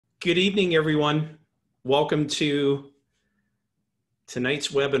Good evening, everyone. Welcome to tonight's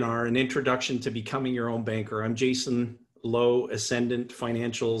webinar, An Introduction to Becoming Your Own Banker. I'm Jason Lowe, Ascendant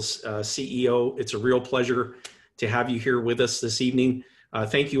Financial's CEO. It's a real pleasure to have you here with us this evening.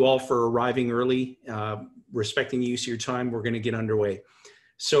 Thank you all for arriving early, respecting the use of your time. We're going to get underway.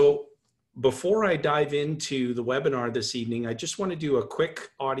 So before I dive into the webinar this evening, I just want to do a quick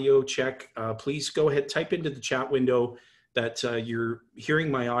audio check. Please go ahead, type into the chat window that you're hearing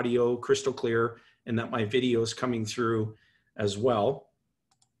my audio crystal clear and that my video is coming through as well.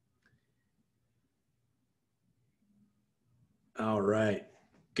 All right,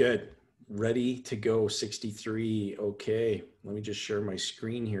 good. Ready to go, 63. Okay, let me just share my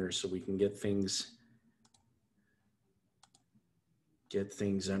screen here so we can get things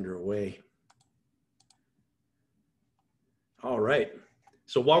underway. All right,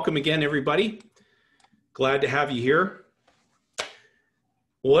 so welcome again, everybody. Glad to have you here.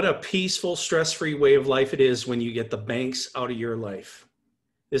 What a peaceful, stress-free way of life it is when you get the banks out of your life.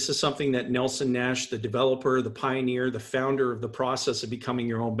 This is something that Nelson Nash, the developer, the pioneer, the founder of the process of becoming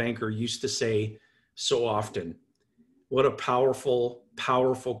your own banker, used to say so often. What a powerful,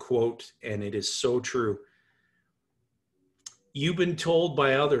 powerful quote, and it is so true. You've been told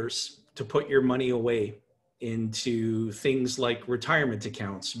by others to put your money away into things like retirement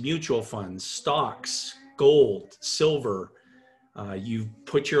accounts, mutual funds, stocks, gold, silver. You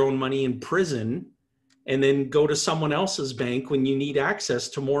put your own money in prison and then go to someone else's bank when you need access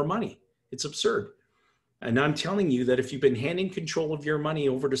to more money. It's absurd. And I'm telling you that if you've been handing control of your money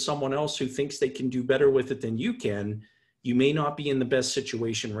over to someone else who thinks they can do better with it than you can, you may not be in the best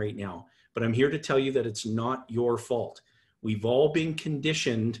situation right now. But I'm here to tell you that it's not your fault. We've all been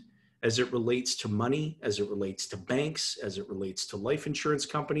conditioned as it relates to money, as it relates to banks, as it relates to life insurance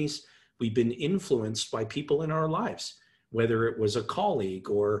companies. We've been influenced by people in our lives, whether it was a colleague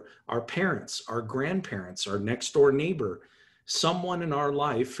or our parents, our grandparents, our next door neighbor, someone in our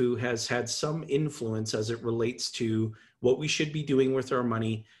life who has had some influence as it relates to what we should be doing with our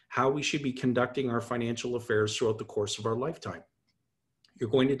money, how we should be conducting our financial affairs throughout the course of our lifetime. You're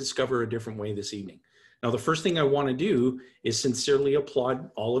going to discover a different way this evening. Now, the first thing I want to do is sincerely applaud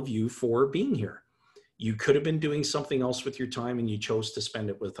all of you for being here. You could have been doing something else with your time and you chose to spend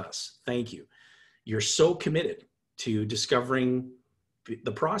it with us. Thank you. You're so committed to discovering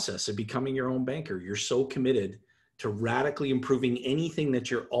the process of becoming your own banker. You're so committed to radically improving anything that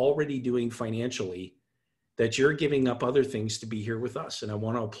you're already doing financially that you're giving up other things to be here with us. And I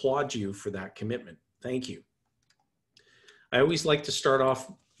want to applaud you for that commitment. Thank you. I always like to start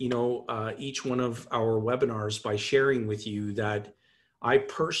off, each one of our webinars by sharing with you that I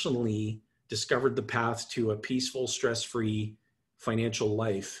personally discovered the path to a peaceful, stress-free financial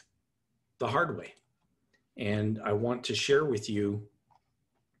life the hard way. And I want to share with you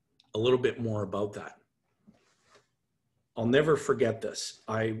a little bit more about that. I'll never forget this.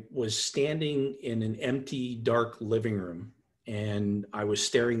 I was standing in an empty, dark living room, and I was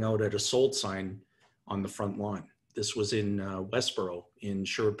staring out at a sold sign on the front lawn. This was in Westboro in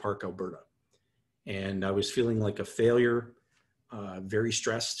Sherwood Park, Alberta. And I was feeling like a failure, very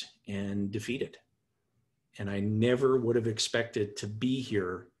stressed and defeated. And I never would have expected to be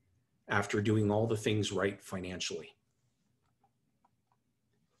here after doing all the things right financially.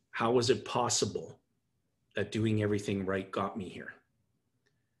 How was it possible that doing everything right got me here?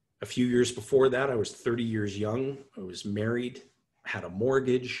 A few years before that, I was 30 years young. I was married, had a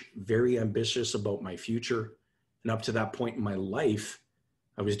mortgage, very ambitious about my future. And up to that point in my life,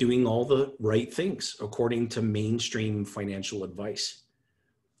 I was doing all the right things according to mainstream financial advice.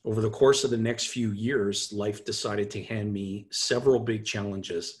 Over the course of the next few years, life decided to hand me several big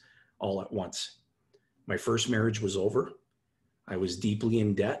challenges all at once. My first marriage was over. I was deeply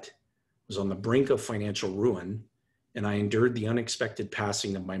in debt, was on the brink of financial ruin, and I endured the unexpected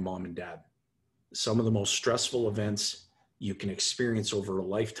passing of my mom and dad. Some of the most stressful events you can experience over a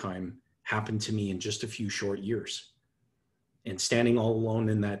lifetime happened to me in just a few short years. And standing all alone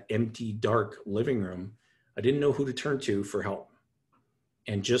in that empty, dark living room, I didn't know who to turn to for help.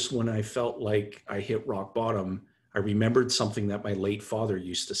 And just when I felt like I hit rock bottom, I remembered something that my late father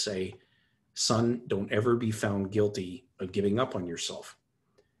used to say: son, don't ever be found guilty of giving up on yourself.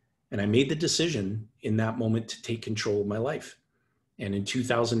 And I made the decision in that moment to take control of my life. And in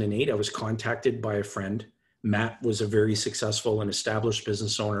 2008, I was contacted by a friend. Matt was a very successful and established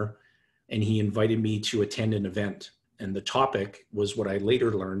business owner, and he invited me to attend an event. And the topic was what I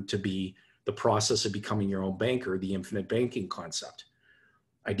later learned to be the process of becoming your own banker, the infinite banking concept.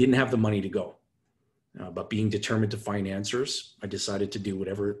 I didn't have the money to go. But being determined to find answers, I decided to do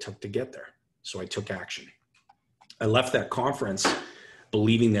whatever it took to get there. So I took action. I left that conference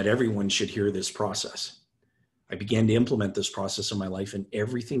believing that everyone should hear this process. I began to implement this process in my life, and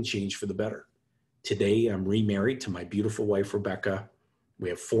everything changed for the better. Today, I'm remarried to my beautiful wife, Rebecca. We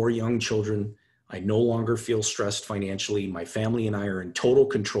have 4 young children. I no longer feel stressed financially. My family and I are in total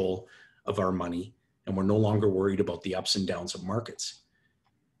control of our money, and we're no longer worried about the ups and downs of markets.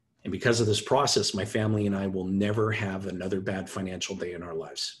 And because of this process, my family and I will never have another bad financial day in our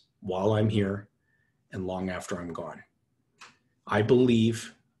lives while I'm here and long after I'm gone. I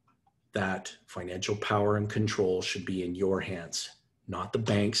believe that financial power and control should be in your hands, not the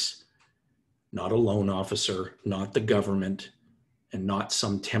banks, not a loan officer, not the government, and not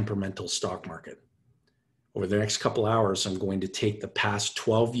some temperamental stock market. Over the next couple hours, I'm going to take the past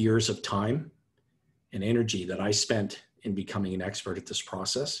 12 years of time and energy that I spent in becoming an expert at this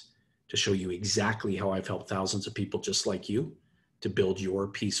process to show you exactly how I've helped thousands of people just like you to build your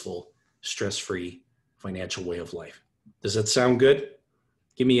peaceful, stress-free financial way of life. Does that sound good?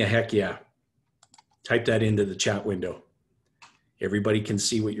 Give me a heck yeah. Type that into the chat window. Everybody can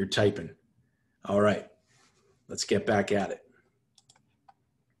see what you're typing. All right, let's get back at it.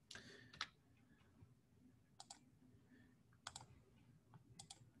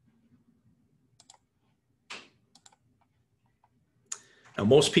 Now,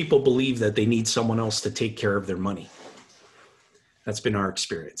 most people believe that they need someone else to take care of their money. That's been our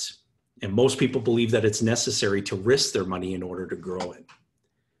experience. And most people believe that it's necessary to risk their money in order to grow it.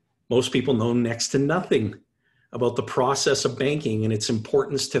 Most people know next to nothing about the process of banking and its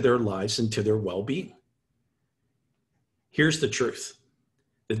importance to their lives and to their well-being. Here's the truth.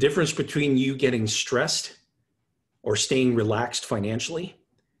 The difference between you getting stressed or staying relaxed financially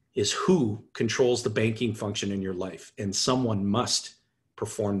is who controls the banking function in your life, and someone must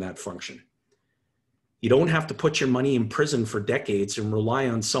perform that function. You don't have to put your money in prison for decades and rely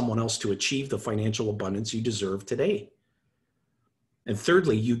on someone else to achieve the financial abundance you deserve today. And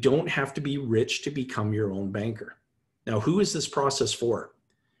thirdly, you don't have to be rich to become your own banker. Now, who is this process for?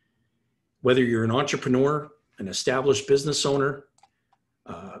 Whether you're an entrepreneur, an established business owner,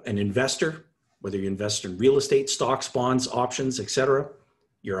 an investor, whether you invest in real estate, stocks, bonds, options, etc.,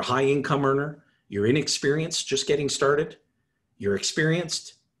 you're a high income earner, you're inexperienced, just getting started, you're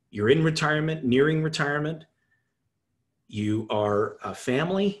experienced, you're in retirement, nearing retirement, you are a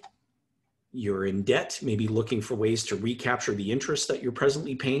family, you're in debt, maybe looking for ways to recapture the interest that you're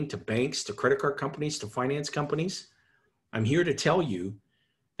presently paying to banks, to credit card companies, to finance companies. I'm here to tell you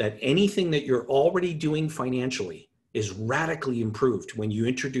that anything that you're already doing financially is radically improved when you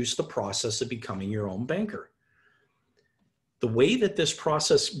introduce the process of becoming your own banker. The way that this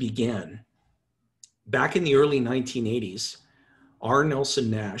process began, back in the early 1980s, R.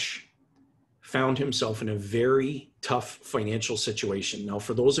 Nelson Nash found himself in a very tough financial situation. Now,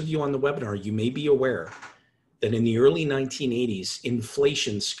 for those of you on the webinar, you may be aware that in the early 1980s,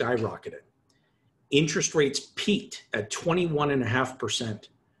 inflation skyrocketed. Interest rates peaked at 21.5%.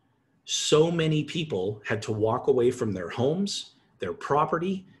 So many people had to walk away from their homes, their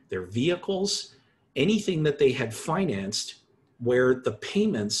property, their vehicles, anything that they had financed where the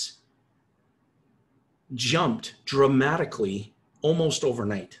payments jumped dramatically almost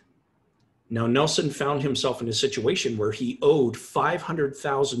overnight. Now, Nelson found himself in a situation where he owed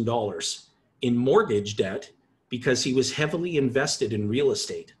 $500,000 in mortgage debt because he was heavily invested in real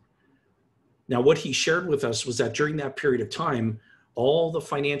estate. Now, what he shared with us was that during that period of time, all the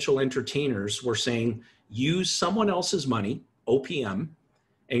financial entertainers were saying, use someone else's money, OPM,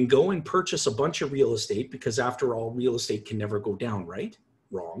 and go and purchase a bunch of real estate because after all, real estate can never go down, right?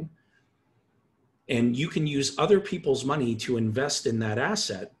 Wrong. And you can use other people's money to invest in that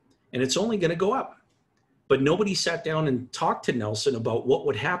asset, and it's only going to go up. But nobody sat down and talked to Nelson about what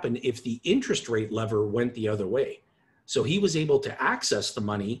would happen if the interest rate lever went the other way. So he was able to access the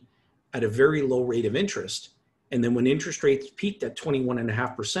money at a very low rate of interest. And then when interest rates peaked at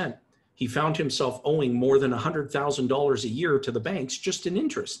 21.5%, he found himself owing more than $100,000 a year to the banks just in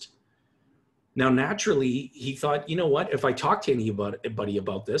interest. Now, naturally, he thought, you know what, if I talk to anybody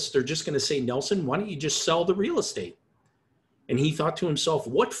about this, they're just going to say, Nelson, why don't you just sell the real estate? And he thought to himself,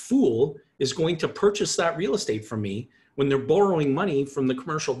 what fool is going to purchase that real estate from me when they're borrowing money from the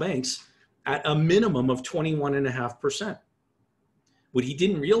commercial banks at a minimum of 21.5%? What he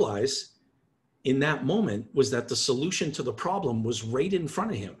didn't realize in that moment was that the solution to the problem was right in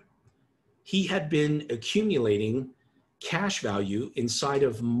front of him. He had been accumulating cash value inside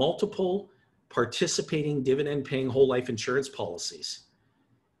of multiple participating dividend-paying whole life insurance policies.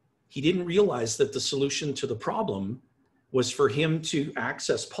 He didn't realize that the solution to the problem was for him to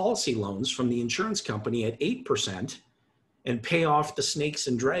access policy loans from the insurance company at 8% and pay off the snakes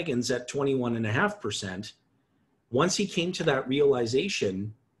and dragons at 21.5%, Once he came to that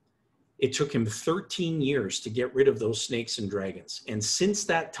realization, it took him 13 years to get rid of those snakes and dragons. And since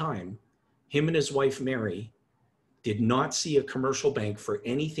that time, him and his wife, Mary, did not see a commercial bank for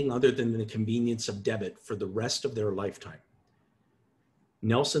anything other than the convenience of debit for the rest of their lifetime.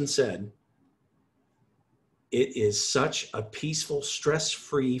 Nelson said, it is such a peaceful,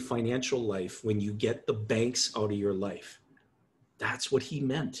 stress-free financial life when you get the banks out of your life. That's what he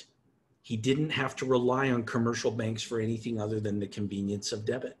meant. He didn't have to rely on commercial banks for anything other than the convenience of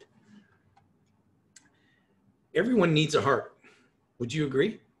debit. Everyone needs a heart. Would you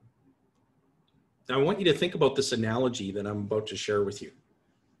agree? Now, I want you to think about this analogy that I'm about to share with you.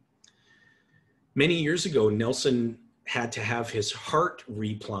 Many years ago, Nelson had to have his heart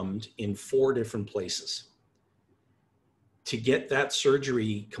replumbed in 4 different places. To get that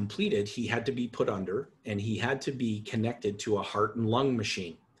surgery completed, he had to be put under, and he had to be connected to a heart and lung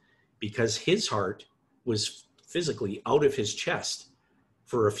machine because his heart was physically out of his chest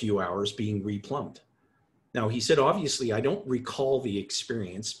for a few hours being replumbed. Now, he said, obviously, I don't recall the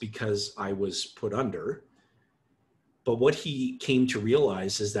experience because I was put under. But what he came to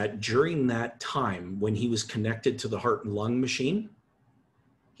realize is that during that time when he was connected to the heart and lung machine,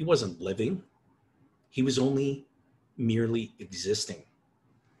 he wasn't living. He was only merely existing.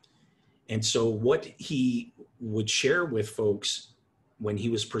 And so what he would share with folks when he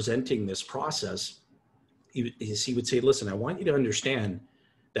was presenting this process, he would say, listen, I want you to understand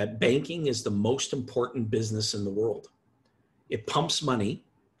that banking is the most important business in the world. It pumps money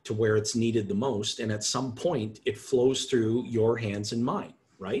to where it's needed the most, and at some point it flows through your hands and mine,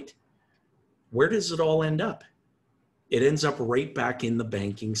 right? Where does it all end up? It ends up right back in the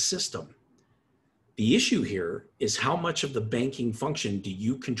banking system. The issue here is how much of the banking function do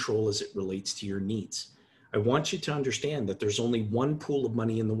you control as it relates to your needs? I want you to understand that there's only one pool of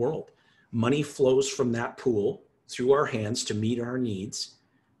money in the world. Money flows from that pool through our hands to meet our needs,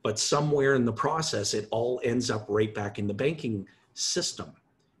 but somewhere in the process, it all ends up right back in the banking system.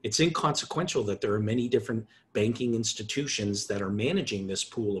 It's inconsequential that there are many different banking institutions that are managing this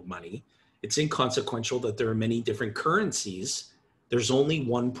pool of money. It's inconsequential that there are many different currencies. There's only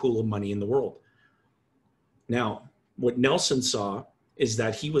one pool of money in the world. Now, what Nelson saw is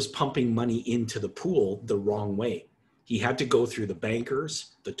that he was pumping money into the pool the wrong way. He had to go through the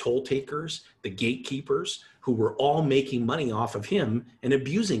bankers, the toll takers, the gatekeepers, who were all making money off of him and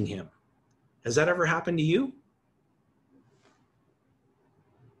abusing him. Has that ever happened to you?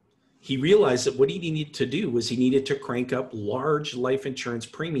 He realized that what he needed to do was he needed to crank up large life insurance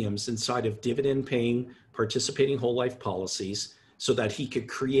premiums inside of dividend-paying participating whole life policies so that he could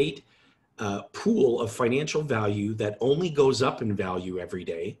create a pool of financial value that only goes up in value every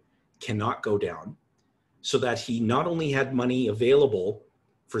day, cannot go down, so that he not only had money available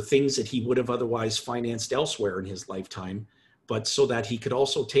for things that he would have otherwise financed elsewhere in his lifetime, but so that he could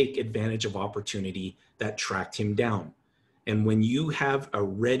also take advantage of opportunity that tracked him down. And when you have a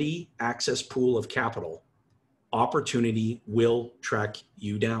ready access pool of capital, opportunity will track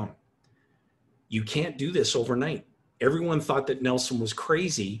you down. You can't do this overnight. Everyone thought that Nelson was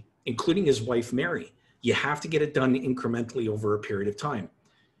crazy, including his wife, Mary. You have to get it done incrementally over a period of time.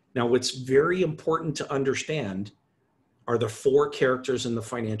 Now, what's very important to understand are the 4 characters in the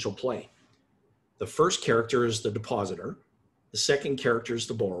financial play. The first character is the depositor. The second character is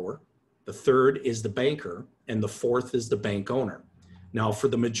the borrower. The third is the banker. And the fourth is the bank owner. Now, for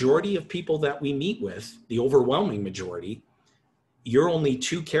the majority of people that we meet with, the overwhelming majority, you're only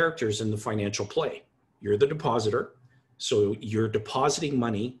 2 characters in the financial play. You're the depositor. So you're depositing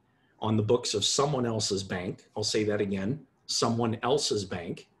money on the books of someone else's bank. I'll say that again, someone else's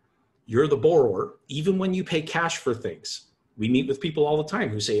bank. You're the borrower, even when you pay cash for things. We meet with people all the time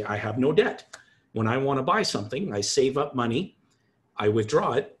who say, I have no debt. When I want to buy something, I save up money, I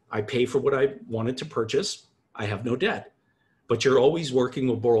withdraw it, I pay for what I wanted to purchase, I have no debt. But you're always working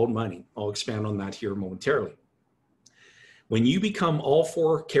with borrowed money. I'll expand on that here momentarily. When you become all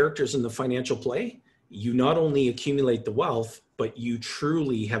 4 characters in the financial play, you not only accumulate the wealth, but you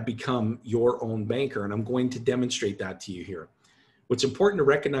truly have become your own banker. And I'm going to demonstrate that to you here. What's important to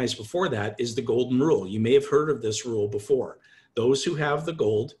recognize before that is the golden rule. You may have heard of this rule before. Those who have the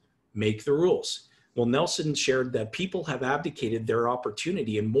gold make the rules. Well, Nelson shared that people have abdicated their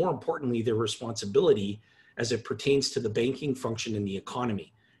opportunity and, more importantly, their responsibility as it pertains to the banking function in the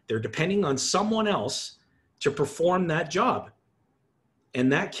economy. They're depending on someone else to perform that job.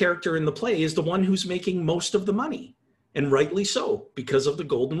 And that character in the play is the one who's making most of the money. And rightly so, because of the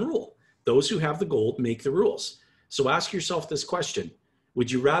golden rule. Those who have the gold make the rules. So ask yourself this question.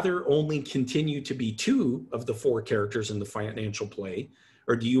 Would you rather only continue to be 2 of the 4 characters in the financial play,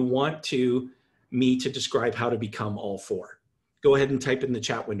 or do you want to me to describe how to become all four? Go ahead and type in the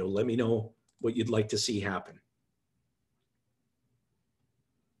chat window. Let me know what you'd like to see happen.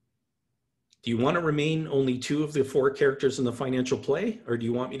 Do you want to remain only two of the four characters in the financial play, or do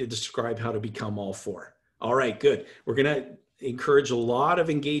you want me to describe how to become all four? All right, good. We're going to encourage a lot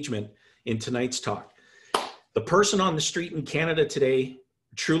of engagement in tonight's talk. The person on the street in Canada today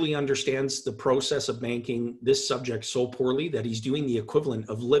truly understands the process of banking this subject so poorly that he's doing the equivalent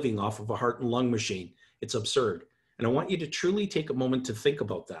of living off of a heart and lung machine. It's absurd. And I want you to truly take a moment to think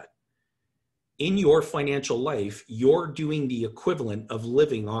about that. In your financial life, you're doing the equivalent of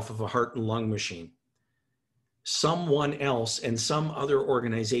living off of a heart and lung machine. Someone else and some other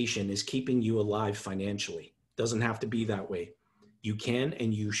organization is keeping you alive financially. Doesn't have to be that way. You can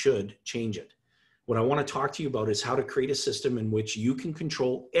and you should change it. What I want to talk to you about is how to create a system in which you can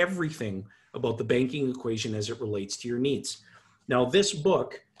control everything about the banking equation as it relates to your needs. Now, this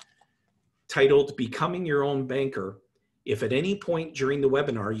book, titled Becoming Your Own Banker, if at any point during the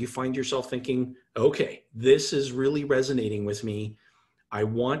webinar you find yourself thinking, okay, this is really resonating with me, I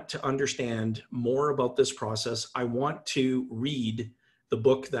want to understand more about this process, I want to read the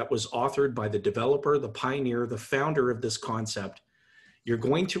book that was authored by the developer, the pioneer, the founder of this concept, you're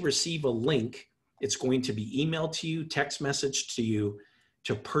going to receive a link. It's going to be emailed to you, text message to you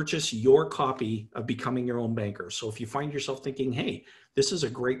to purchase your copy of Becoming Your Own Banker. So if you find yourself thinking, hey, this is a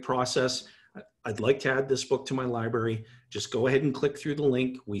great process, I'd like to add this book to my library, just go ahead and click through the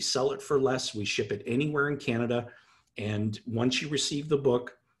link. We sell it for less. We ship it anywhere in Canada. And once you receive the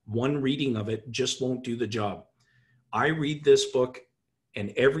book, one reading of it just won't do the job. I read this book,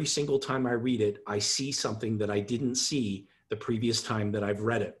 and every single time I read it, I see something that I didn't see the previous time that I've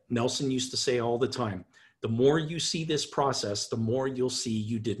read it. Nelson used to say all the time, the more you see this process, the more you'll see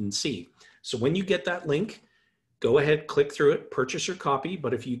you didn't see. So when you get that link, go ahead, click through it, purchase your copy.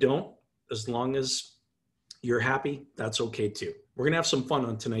 But if you don't, as long as you're happy, that's okay too. We're gonna have some fun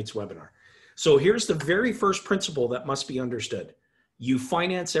on tonight's webinar. So here's the very first principle that must be understood. You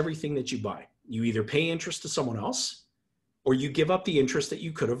finance everything that you buy. You either pay interest to someone else or you give up the interest that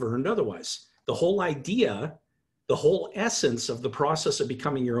you could have earned otherwise. The whole idea, the whole essence of the process of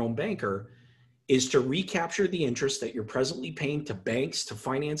becoming your own banker is to recapture the interest that you're presently paying to banks, to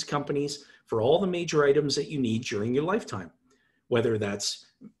finance companies for all the major items that you need during your lifetime, whether that's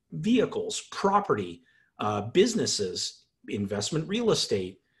vehicles, property, businesses, investment real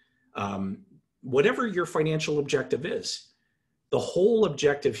estate, whatever your financial objective is. The whole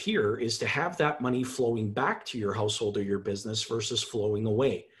objective here is to have that money flowing back to your household or your business versus flowing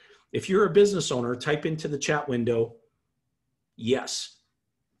away. If you're a business owner, type into the chat window, yes.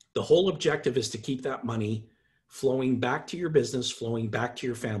 The whole objective is to keep that money flowing back to your business, flowing back to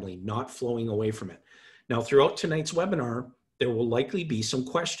your family, not flowing away from it. Now, throughout tonight's webinar, there will likely be some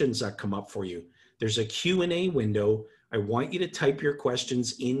questions that come up for you. There's a Q&A window. I want you to type your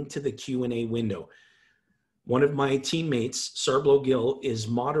questions into the Q&A window. One of my teammates, Sarblo Gill, is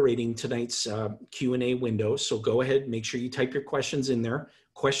moderating tonight's Q&A window. So go ahead, make sure you type your questions in there.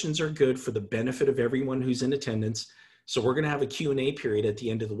 Questions are good for the benefit of everyone who's in attendance. So we're going to have a Q&A period at the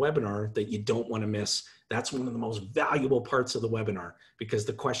end of the webinar that you don't want to miss. That's one of the most valuable parts of the webinar because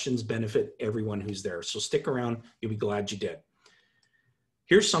the questions benefit everyone who's there. So stick around. You'll be glad you did.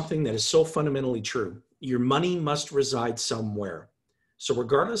 Here's something that is so fundamentally true. Your money must reside somewhere. So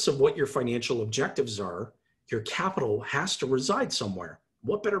regardless of what your financial objectives are, your capital has to reside somewhere.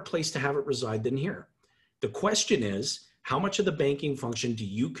 What better place to have it reside than here? The question is, how much of the banking function do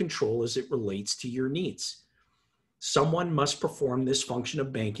you control as it relates to your needs? Someone must perform this function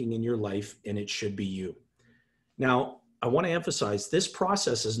of banking in your life, and it should be you. Now, I want to emphasize this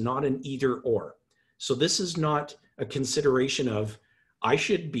process is not an either or. So this is not a consideration of I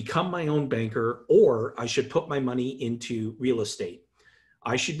should become my own banker or I should put my money into real estate.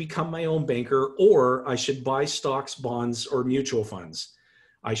 I should become my own banker or I should buy stocks, bonds, or mutual funds.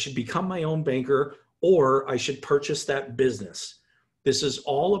 I should become my own banker or I should purchase that business. This is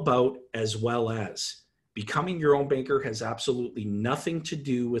all about as well as. Becoming your own banker has absolutely nothing to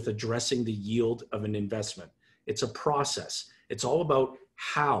do with addressing the yield of an investment. It's a process. It's all about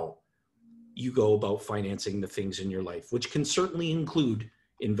how you go about financing the things in your life, which can certainly include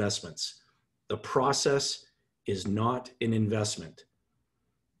investments. The process is not an investment.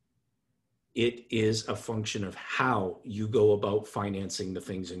 It is a function of how you go about financing the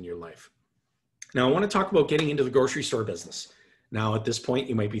things in your life. Now, I want to talk about getting into the grocery store business. Now, at this point,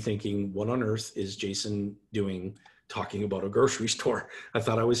 you might be thinking, what on earth is Jason doing talking about a grocery store? I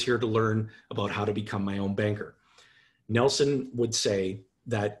thought I was here to learn about how to become my own banker. Nelson would say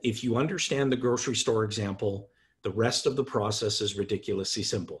that if you understand the grocery store example, the rest of the process is ridiculously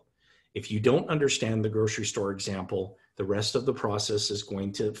simple. If you don't understand the grocery store example, the rest of the process is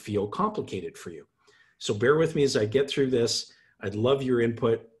going to feel complicated for you. So bear with me as I get through this. I'd love your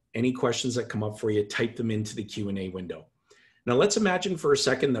input. Any questions that come up for you, type them into the Q&A window. Now let's imagine for a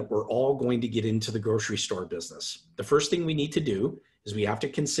second that we're all going to get into the grocery store business. The first thing we need to do is we have to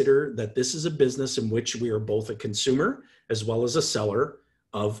consider that this is a business in which we are both a consumer as well as a seller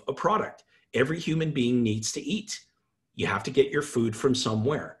of a product. Every human being needs to eat. You have to get your food from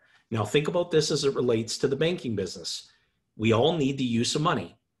somewhere. Now think about this as it relates to the banking business. We all need the use of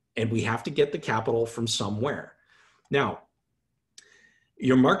money, and we have to get the capital from somewhere. Now,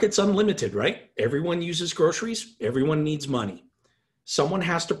 your market's unlimited, right? Everyone uses groceries. Everyone needs money. Someone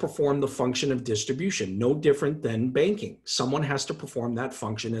has to perform the function of distribution, no different than banking. Someone has to perform that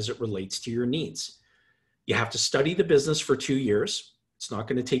function as it relates to your needs. You have to study the business for 2 years. It's not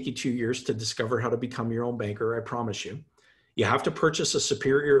going to take you 2 years to discover how to become your own banker, I promise you. You have to purchase a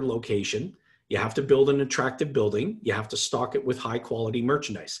superior location. You have to build an attractive building. You have to stock it with high quality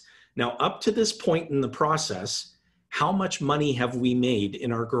merchandise. Now, up to this point in the process, how much money have we made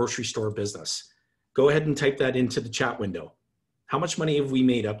in our grocery store business? Go ahead and type that into the chat window. How much money have we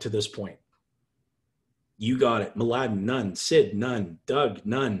made up to this point? You got it. Mladen, none. Sid, none. Doug,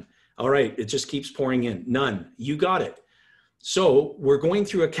 none. All right, it just keeps pouring in. None. You got it. So we're going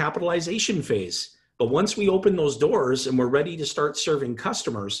through a capitalization phase. But once we open those doors and we're ready to start serving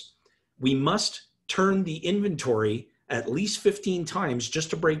customers, we must turn the inventory at least 15 times just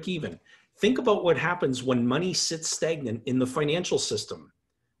to break even. Think about what happens when money sits stagnant in the financial system.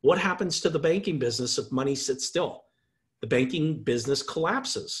 What happens to the banking business if money sits still? The banking business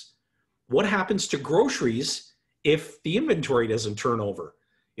collapses. What happens to groceries if the inventory doesn't turn over?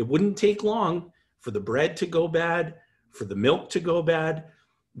 It wouldn't take long for the bread to go bad, for the milk to go bad.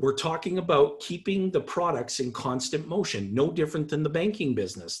 We're talking about keeping the products in constant motion, no different than the banking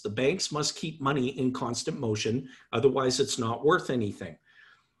business. The banks must keep money in constant motion, otherwise it's not worth anything.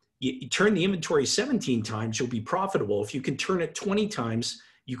 You turn the inventory 17 times, you'll be profitable. If you can turn it 20 times,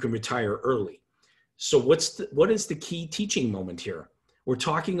 you can retire early. So what is the key teaching moment here? We're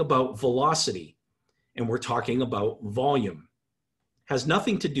talking about velocity and we're talking about volume. It has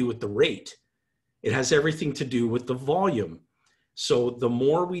nothing to do with the rate. It has everything to do with the volume. So the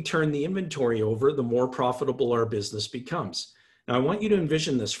more we turn the inventory over, the more profitable our business becomes. Now, I want you to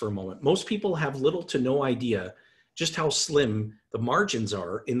envision this for a moment. Most people have little to no idea just how slim the margins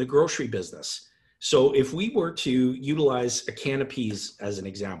are in the grocery business. So if we were to utilize a can of peas as an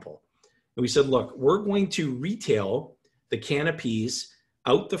example, and we said, look, we're going to retail the can of peas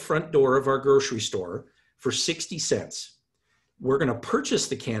out the front door of our grocery store for 60 cents. We're going to purchase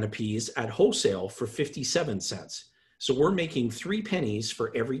the can of peas at wholesale for 57 cents. So we're making 3 pennies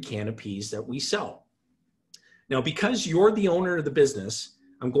for every can of peas that we sell. Now, because you're the owner of the business,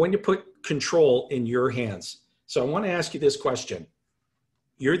 I'm going to put control in your hands. So I want to ask you this question.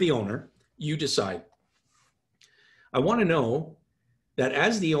 You're the owner, you decide. I want to know that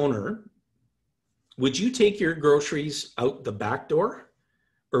as the owner, would you take your groceries out the back door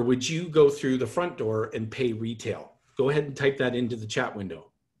or would you go through the front door and pay retail? Go ahead and type that into the chat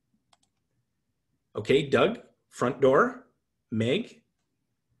window. Okay, Doug, front door. Meg,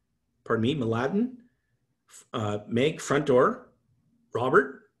 pardon me, Mladen. Meg, front door.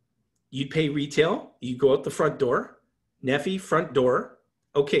 Robert, you'd pay retail. You go out the front door. Neffy, front door.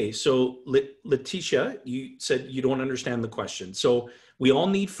 Okay, so Letitia, you said you don't understand the question. So we all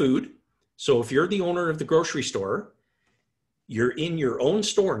need food. So if you're the owner of the grocery store, you're in your own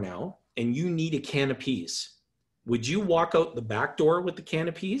store now, and you need a can of peas. Would you walk out the back door with the can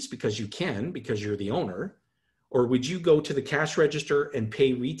of peas? Because you can, because you're the owner. Or would you go to the cash register and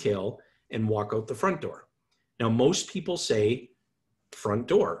pay retail and walk out the front door? Now, most people say front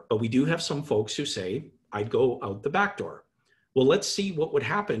door, but we do have some folks who say, I'd go out the back door. Well, let's see what would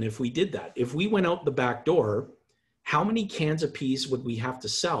happen if we did that. If we went out the back door, how many cans of peas would we have to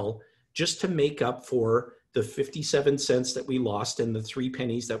sell just to make up for the 57 cents that we lost and the 3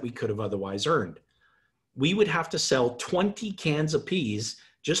 pennies that we could have otherwise earned? We would have to sell 20 cans of peas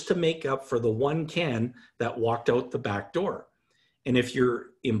just to make up for the 1 can that walked out the back door. And if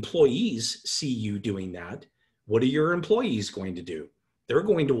your employees see you doing that, what are your employees going to do? They're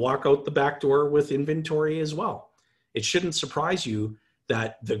going to walk out the back door with inventory as well. It shouldn't surprise you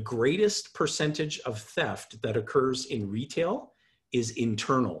that the greatest percentage of theft that occurs in retail is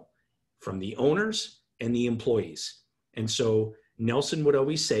internal, from the owners and the employees. And so Nelson would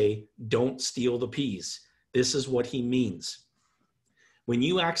always say, don't steal the peas. This is what he means. When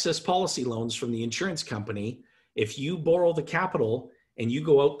you access policy loans from the insurance company, if you borrow the capital and you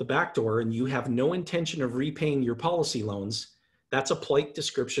go out the back door and you have no intention of repaying your policy loans, That's a polite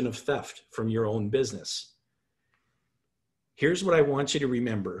description of theft from your own business. Here's what I want you to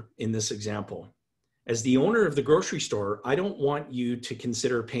remember in this example. As the owner of the grocery store, I don't want you to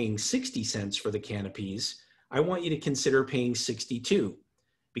consider paying 60 cents for the can of peas. I want you to consider paying 62,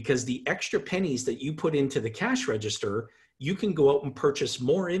 because the extra pennies that you put into the cash register, you can go out and purchase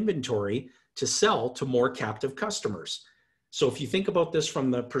more inventory to sell to more captive customers. So if you think about this from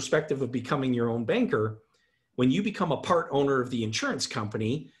the perspective of becoming your own banker, when you become a part owner of the insurance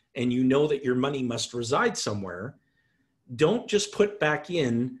company and you know that your money must reside somewhere, don't just put back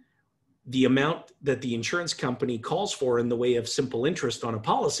in the amount that the insurance company calls for in the way of simple interest on a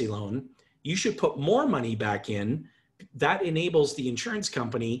policy loan. You should put more money back in. That enables the insurance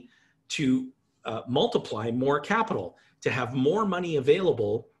company to multiply more capital, to have more money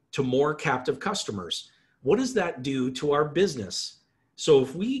available to more captive customers. What does that do to our business? So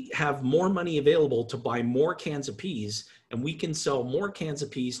if we have more money available to buy more cans of peas and we can sell more cans of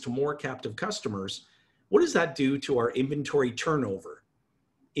peas to more captive customers, what does that do to our inventory turnover?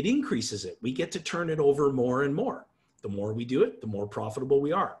 It increases it. We get to turn it over more and more. The more we do it, the more profitable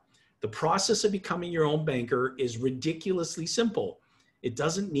we are. The process of becoming your own banker is ridiculously simple. It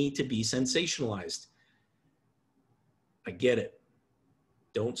doesn't need to be sensationalized. I get it.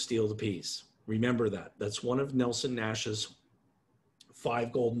 Don't steal the peas. Remember that. That's one of Nelson Nash's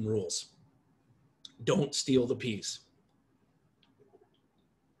 5 golden rules. Don't steal the peas.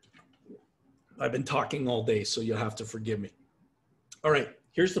 I've been talking all day, so you'll have to forgive me. All right,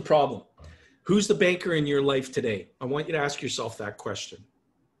 here's the problem. Who's the banker in your life today? I want you to ask yourself that question.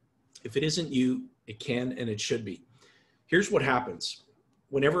 If it isn't you, it can and it should be. Here's what happens.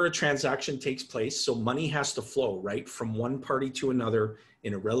 Whenever a transaction takes place, so money has to flow, right, from one party to another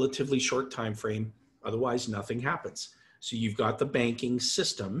in a relatively short time frame, otherwise nothing happens. So you've got the banking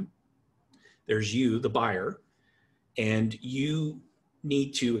system, there's you, the buyer, and you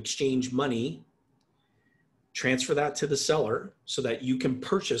need to exchange money, transfer that to the seller so that you can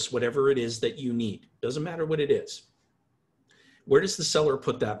purchase whatever it is that you need. Doesn't matter what it is. Where does the seller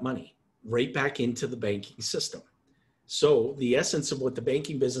put that money? Right back into the banking system. So the essence of what the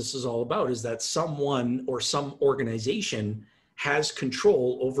banking business is all about is that someone or some organization has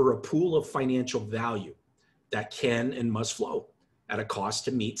control over a pool of financial value that can and must flow at a cost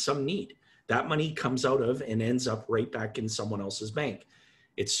to meet some need. That money comes out of and ends up right back in someone else's bank.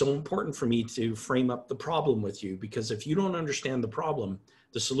 It's so important for me to frame up the problem with you, because if you don't understand the problem,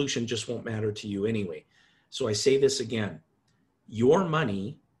 the solution just won't matter to you anyway. So I say this again, your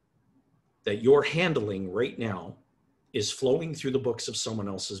money that you're handling right now is flowing through the books of someone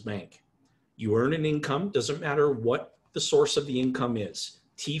else's bank. You earn an income, doesn't matter what the source of the income is,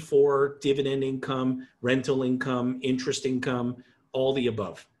 T4, dividend income, rental income, interest income, all the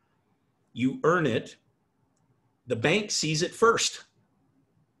above. You earn it, the bank sees it first.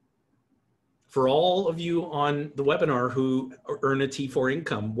 For all of you on the webinar who earn a T4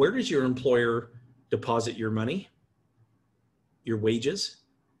 income, where does your employer deposit your money, your wages?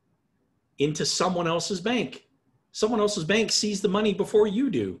 Into someone else's bank. Someone else's bank sees the money before you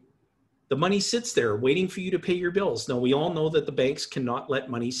do. The money sits there waiting for you to pay your bills. Now, we all know that the banks cannot let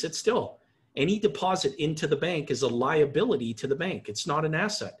money sit still. Any deposit into the bank is a liability to the bank. It's not an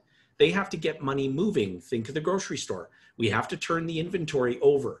asset. They have to get money moving. Think of the grocery store. We have to turn the inventory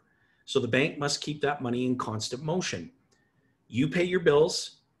over. So the bank must keep that money in constant motion. You pay your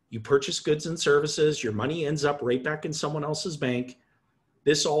bills, you purchase goods and services, your money ends up right back in someone else's bank.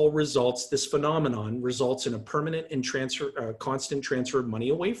 This phenomenon results in a permanent and constant transfer of money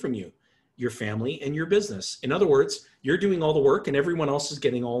away from you, your family, and your business. In other words, you're doing all the work and everyone else is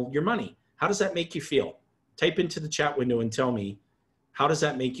getting all your money. How does that make you feel? Type into the chat window and tell me, how does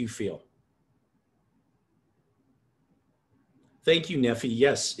that make you feel? Thank you, Neffy.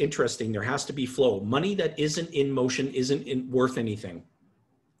 Yes, interesting. There has to be flow. Money that isn't in motion isn't worth anything.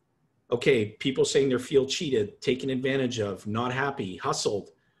 Okay, people saying they feel cheated, taken advantage of, not happy, hustled,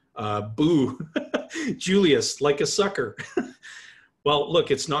 boo, Julius, like a sucker. Well,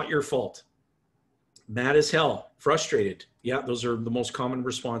 look, it's not your fault. Mad as hell, frustrated. Yeah, those are the most common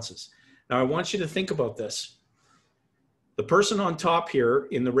responses. Now, I want you to think about this. The person on top here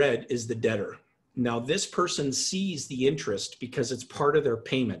in the red is the debtor. Now, this person sees the interest because it's part of their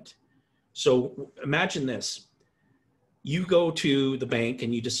payment. So imagine this. You go to the bank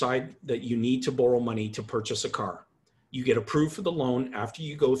and you decide that you need to borrow money to purchase a car. You get approved for the loan after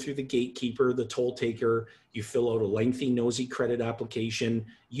you go through the gatekeeper, the toll taker, you fill out a lengthy, nosy credit application.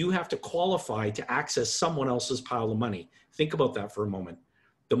 You have to qualify to access someone else's pile of money. Think about that for a moment.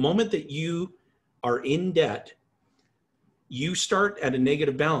 The moment that you are in debt, you start at a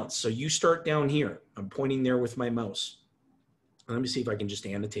negative balance. So you start down here. I'm pointing there with my mouse. Let me see if I can just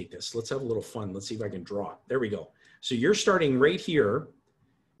annotate this. Let's have a little fun. Let's see if I can draw it. There we go. So you're starting right here.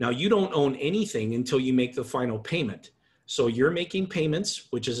 Now you don't own anything until you make the final payment. So you're making payments,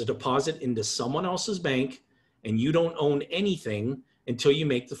 which is a deposit into someone else's bank, and you don't own anything until you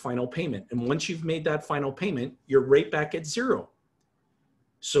make the final payment. And once you've made that final payment, you're right back at zero.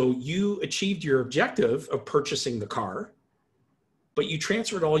 So you achieved your objective of purchasing the car, but you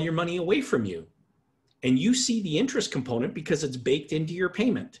transferred all your money away from you. And you see the interest component because it's baked into your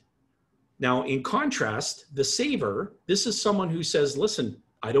payment. Now, in contrast, the saver, this is someone who says, listen,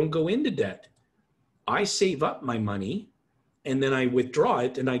 I don't go into debt. I save up my money and then I withdraw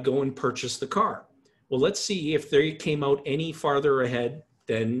it and I go and purchase the car. Well, let's see if they came out any farther ahead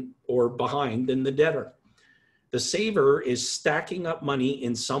than or behind than the debtor. The saver is stacking up money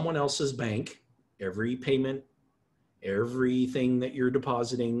in someone else's bank. Every payment, everything that you're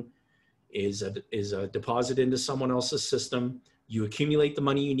depositing is a deposit into someone else's system. You accumulate the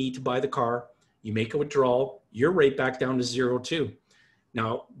money you need to buy the car. You make a withdrawal. You're right back down to zero too.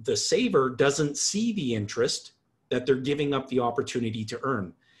 Now, the saver doesn't see the interest that they're giving up the opportunity to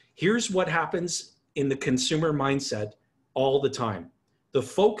earn. Here's what happens in the consumer mindset all the time. The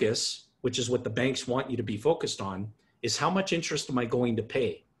focus, which is what the banks want you to be focused on, is how much interest am I going to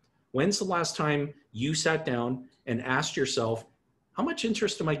pay? When's the last time you sat down and asked yourself, how much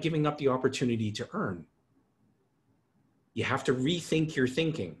interest am I giving up the opportunity to earn? You have to rethink your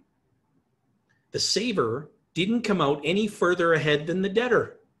thinking. The saver didn't come out any further ahead than the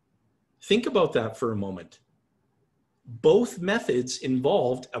debtor. Think about that for a moment. Both methods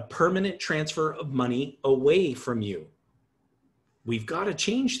involved a permanent transfer of money away from you. We've got to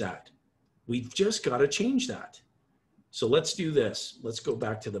change that. We've just got to change that. So let's do this. Let's go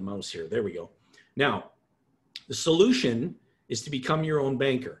back to the mouse here. There we go. Now, the solution is to become your own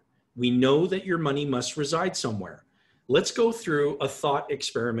banker. We know that your money must reside somewhere. Let's go through a thought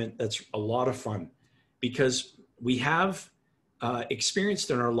experiment that's a lot of fun, because we have experienced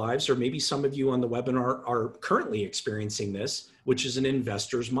in our lives, or maybe some of you on the webinar are currently experiencing this, which is an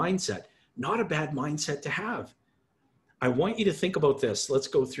investor's mindset. Not a bad mindset to have. I want you to think about this. Let's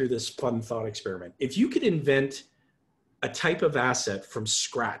go through this fun thought experiment. If you could invent a type of asset from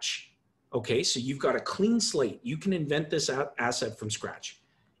scratch, okay, so you've got a clean slate. You can invent this asset from scratch.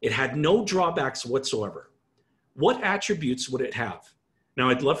 It had no drawbacks whatsoever. What attributes would it have? Now,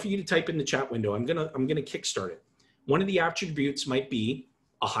 I'd love for you to type in the chat window. I'm gonna kickstart it. One of the attributes might be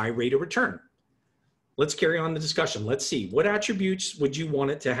a high rate of return. Let's carry on the discussion. Let's see. What attributes would you want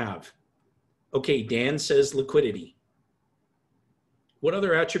it to have? Okay, Dan says liquidity. What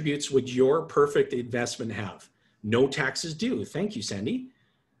other attributes would your perfect investment have? No taxes due. Thank you, Sandy.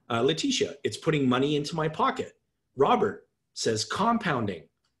 Letitia, it's putting money into my pocket. Robert says compounding.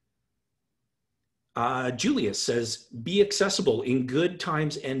 Julius says be accessible in good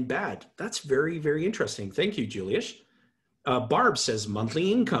times and bad. That's very, very interesting. Thank you, Julius. Barb says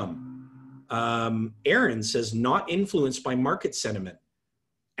monthly income. Aaron says not influenced by market sentiment.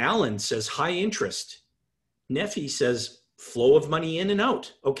 Alan says high interest. Neffy says flow of money in and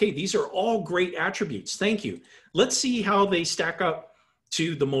out. Okay, these are all great attributes. Thank you. Let's see how they stack up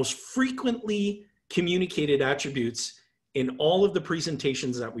to the most frequently communicated attributes in all of the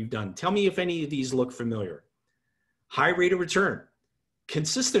presentations that we've done. Tell me if any of these look familiar. High rate of return,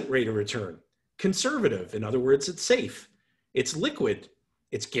 consistent rate of return, conservative, in other words, it's safe, it's liquid,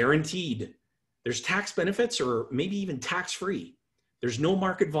 it's guaranteed, there's tax benefits or maybe even tax-free, there's no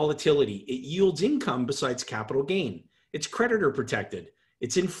market volatility, it yields income besides capital gain, it's creditor protected,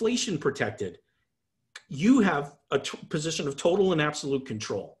 it's inflation protected, you have a position of total and absolute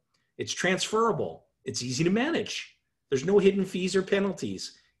control. It's transferable. It's easy to manage. There's no hidden fees or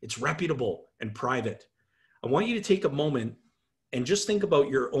penalties. It's reputable and private. I want you to take a moment and just think about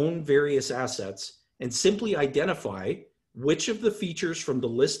your own various assets and simply identify which of the features from the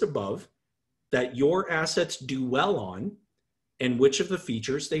list above that your assets do well on and which of the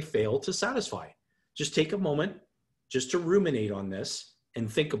features they fail to satisfy. Just take a moment just to ruminate on this and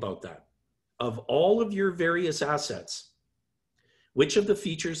think about that. Of all of your various assets, which of the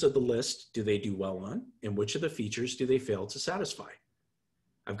features of the list do they do well on, and which of the features do they fail to satisfy?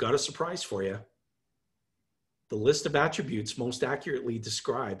 I've got a surprise for you. The list of attributes most accurately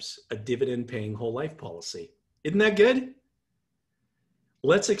describes a dividend-paying whole life policy. Isn't that good?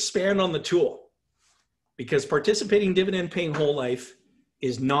 Let's expand on the tool, because participating dividend-paying whole life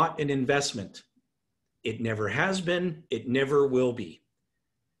is not an investment. It never has been, it never will be.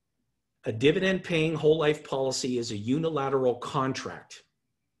 A dividend-paying whole life policy is a unilateral contract.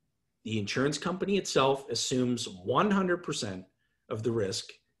 The insurance company itself assumes 100% of the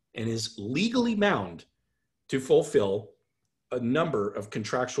risk and is legally bound to fulfill a number of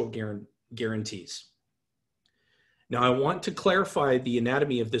contractual guarantees. Now, I want to clarify the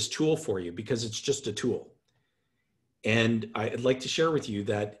anatomy of this tool for you because it's just a tool. And I'd like to share with you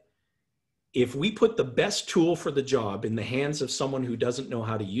that if we put the best tool for the job in the hands of someone who doesn't know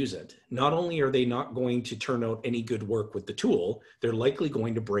how to use it, not only are they not going to turn out any good work with the tool, they're likely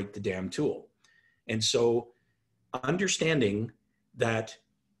going to break the damn tool. And so understanding that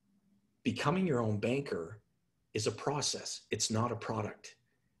becoming your own banker is a process. It's not a product.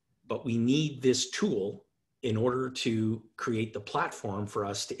 But we need this tool in order to create the platform for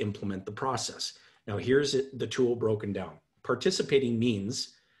us to implement the process. Now, here's the tool broken down. Participating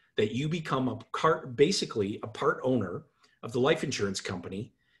means that you become basically a part owner of the life insurance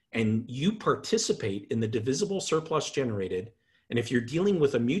company, and you participate in the divisible surplus generated. And if you're dealing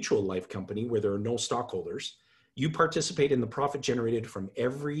with a mutual life company where there are no stockholders, you participate in the profit generated from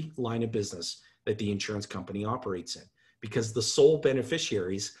every line of business that the insurance company operates in, because the sole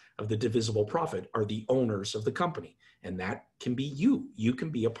beneficiaries of the divisible profit are the owners of the company. And that can be you. You can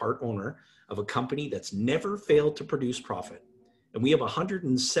be a part owner of a company that's never failed to produce profit. And we have a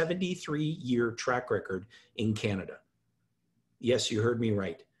 173-year track record in Canada. Yes, you heard me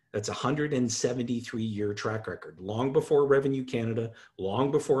right. That's a 173-year track record. Long before Revenue Canada,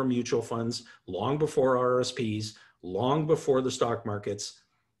 long before mutual funds, long before RSPs, long before the stock markets,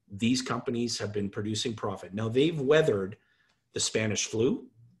 these companies have been producing profit. Now, they've weathered the Spanish flu,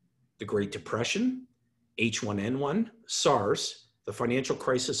 the Great Depression, H1N1, SARS, the financial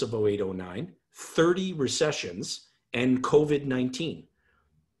crisis of 08-09, 30 recessions, and COVID-19.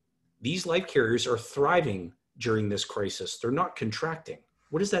 These life carriers are thriving during this crisis. They're not contracting.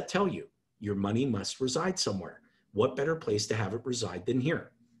 What does that tell you? Your money must reside somewhere. What better place to have it reside than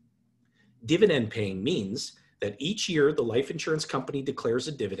here? Dividend paying means that each year the life insurance company declares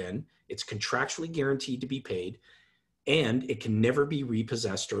a dividend. It's contractually guaranteed to be paid, and it can never be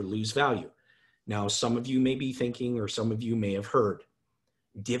repossessed or lose value. Now, some of you may be thinking, or some of you may have heard,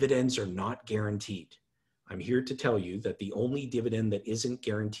 dividends are not guaranteed. I'm here to tell you that the only dividend that isn't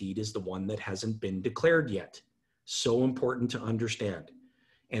guaranteed is the one that hasn't been declared yet. So important to understand.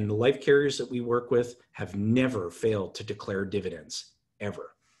 And the life carriers that we work with have never failed to declare dividends,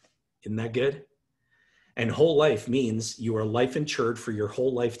 ever. Isn't that good? And whole life means you are life insured for your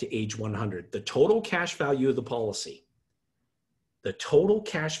whole life to age 100. The total cash value of the policy,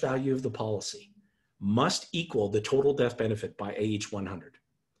 must equal the total death benefit by age 100.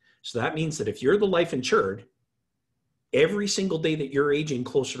 So that means that if you're the life insured, every single day that you're aging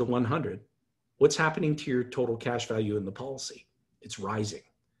closer to 100, what's happening to your total cash value in the policy? It's rising.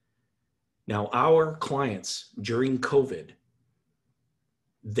 Now, our clients during COVID,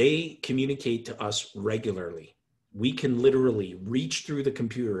 they communicate to us regularly. We can literally reach through the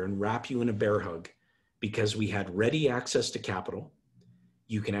computer and wrap you in a bear hug because we had ready access to capital.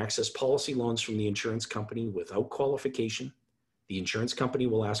 You can access policy loans from the insurance company without qualification. The insurance company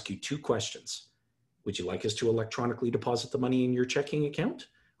will ask you 2 questions. Would you like us to electronically deposit the money in your checking account,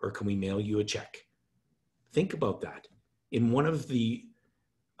 or can we mail you a check? Think about that. In one of the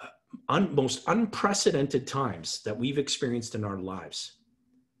most unprecedented times that we've experienced in our lives,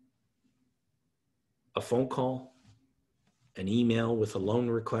 a phone call, an email with a loan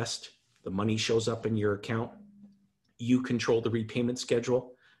request, the money shows up in your account, you control the repayment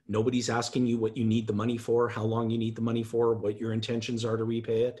schedule. Nobody's asking you what you need the money for, how long you need the money for, what your intentions are to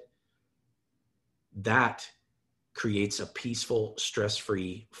repay it. That creates a peaceful,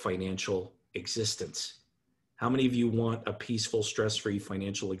 stress-free financial existence. How many of you want a peaceful, stress-free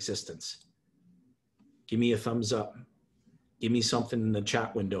financial existence? Give me a thumbs up. Give me something in the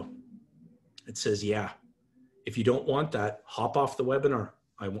chat window. It says, yeah. If you don't want that, hop off the webinar.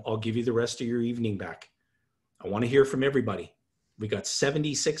 I'll give you the rest of your evening back. I want to hear from everybody. We got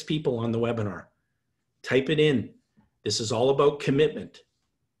 76 people on the webinar. Type it in. This is all about commitment.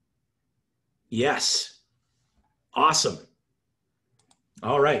 Yes. Awesome.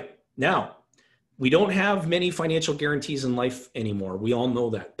 All right. Now, we don't have many financial guarantees in life anymore. We all know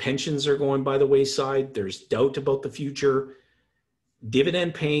that. Pensions are going by the wayside. There's doubt about the future.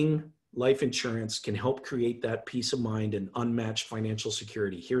 Dividend paying life insurance can help create that peace of mind and unmatched financial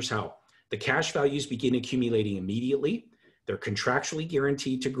security. Here's how. The cash values begin accumulating immediately. They're contractually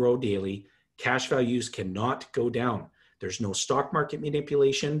guaranteed to grow daily. Cash values cannot go down. There's no stock market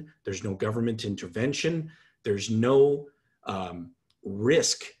manipulation. There's no government intervention. There's no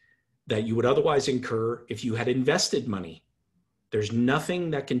risk that you would otherwise incur if you had invested money. There's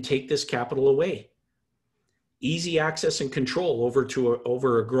nothing that can take this capital away. Easy access and control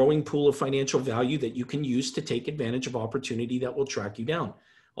over a growing pool of financial value that you can use to take advantage of opportunity that will track you down.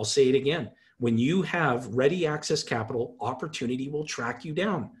 I'll say it again. When you have ready access capital, opportunity will track you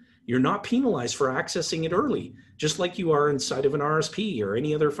down. You're not penalized for accessing it early, just like you are inside of an RSP or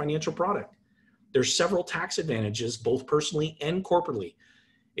any other financial product. There's several tax advantages, both personally and corporately.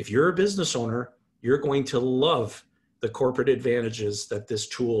 If you're a business owner, you're going to love the corporate advantages that this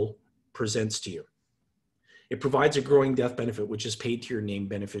tool presents to you. It provides a growing death benefit, which is paid to your named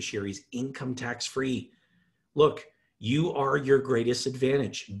beneficiaries, income tax free. Look, you are your greatest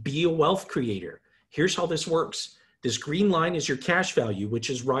advantage. Be a wealth creator. Here's how this works. This green line is your cash value,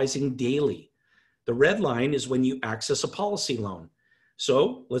 which is rising daily. The red line is when you access a policy loan.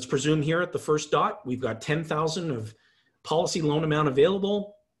 So let's presume here at the first dot, we've got 10,000 of policy loan amount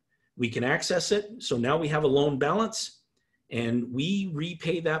available. We can access it. So now we have a loan balance and we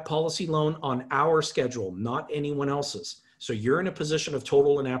repay that policy loan on our schedule, not anyone else's. So you're in a position of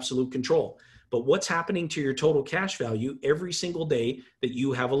total and absolute control. But what's happening to your total cash value every single day that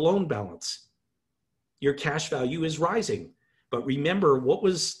you have a loan balance? Your cash value is rising. But remember, what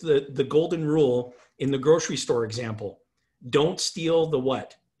was the golden rule in the grocery store example? Don't steal the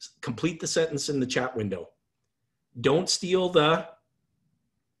what? Complete the sentence in the chat window. Don't steal the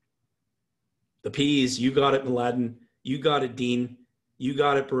peas. You got it, Mladen. You got it, Dean. You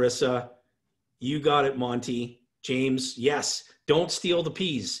got it, Barissa. You got it, Monty. James, yes. Don't steal the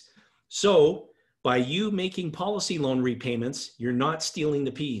peas. So by you making policy loan repayments, you're not stealing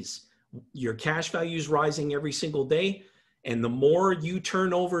the peas. Your cash value is rising every single day. And the more you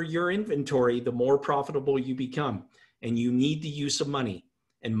turn over your inventory, the more profitable you become. And you need the use of money.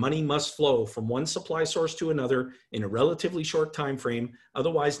 And money must flow from one supply source to another in a relatively short time frame.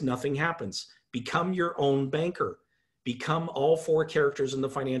 Otherwise, nothing happens. Become your own banker. Become all four characters in the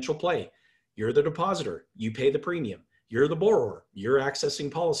financial play. You're the depositor. You pay the premium. You're the borrower. You're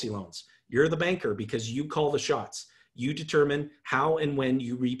accessing policy loans. You're the banker because you call the shots. You determine how and when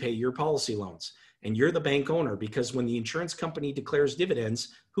you repay your policy loans. And you're the bank owner because when the insurance company declares dividends,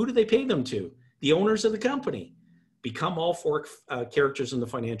 who do they pay them to? The owners of the company. Become all four characters in the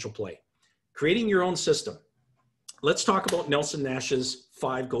financial play. Creating your own system. Let's talk about Nelson Nash's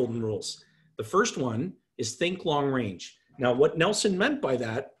 5 golden rules. The first one is think long range. Now, what Nelson meant by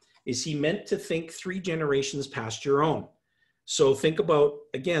that is he meant to think 3 generations past your own. So think about,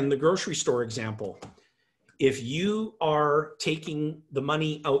 again, the grocery store example. If you are taking the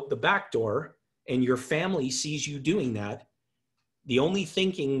money out the back door and your family sees you doing that, the only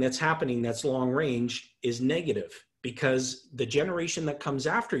thinking that's happening that's long range is negative because the generation that comes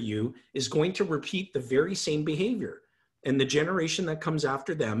after you is going to repeat the very same behavior. And the generation that comes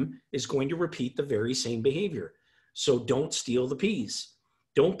after them is going to repeat the very same behavior. So don't steal the peas.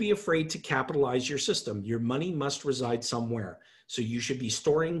 Don't be afraid to capitalize your system. Your money must reside somewhere. So you should be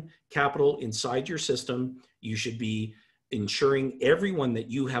storing capital inside your system. You should be ensuring everyone that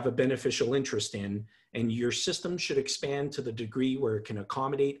you have a beneficial interest in, and your system should expand to the degree where it can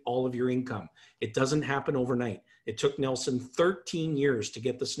accommodate all of your income. It doesn't happen overnight. It took Nelson 13 years to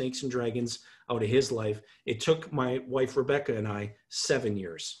get the snakes and dragons out of his life. It took my wife, Rebecca, and I 7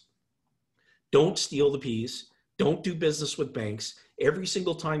 years. Don't steal the peas. Don't do business with banks. Every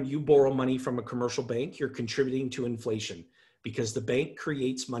single time you borrow money from a commercial bank, you're contributing to inflation because the bank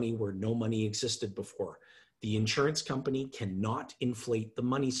creates money where no money existed before. The insurance company cannot inflate the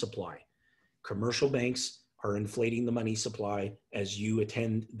money supply. Commercial banks are inflating the money supply as you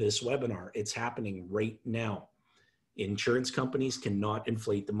attend this webinar. It's happening right now. Insurance companies cannot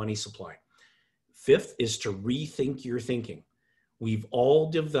inflate the money supply. 5th is to rethink your thinking. We've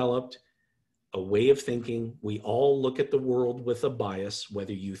all developed a way of thinking. We all look at the world with a bias.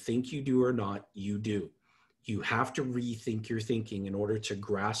 Whether you think you do or not, you do. You have to rethink your thinking in order to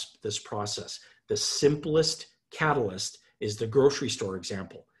grasp this process. The simplest catalyst is the grocery store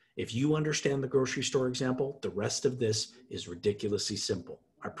example. If you understand the grocery store example, the rest of this is ridiculously simple.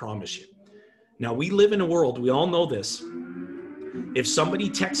 I promise you. Now, we live in a world, we all know this. If somebody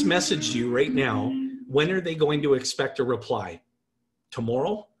text messaged you right now, when are they going to expect a reply?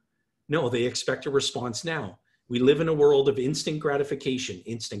 Tomorrow? No, they expect a response now. We live in a world of instant gratification,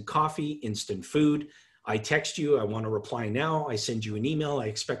 instant coffee, instant food. I text you, I want a reply now. I send you an email, I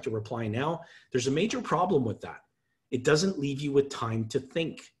expect a reply now. There's a major problem with that. It doesn't leave you with time to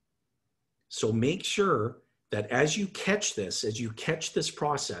think. So make sure that as you catch this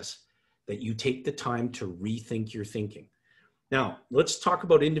process, that you take the time to rethink your thinking. Now, let's talk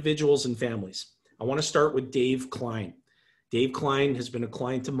about individuals and families. I want to start with Dave Klein. Dave Klein has been a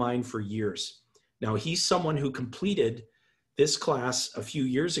client of mine for years. Now, he's someone who completed this class a few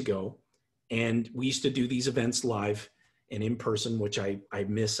years ago, and we used to do these events live and in person, which I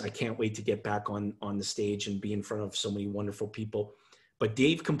miss. I can't wait to get back on the stage and be in front of so many wonderful people. But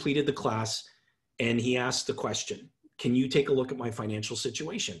Dave completed the class and he asked the question, can you take a look at my financial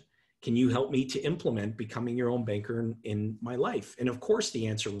situation? Can you help me to implement becoming your own banker in my life? And of course, the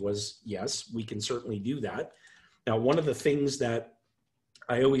answer was yes, we can certainly do that. Now, one of the things that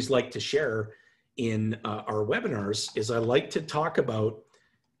I always like to share in our webinars is I like to talk about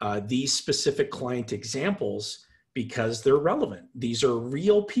these specific client examples because they're relevant. These are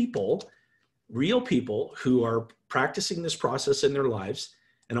real people who are practicing this process in their lives.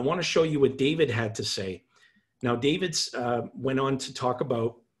 And I want to show you what David had to say. Now, David's went on to talk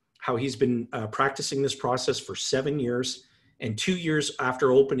about how he's been practicing this process for 7 years, and 2 years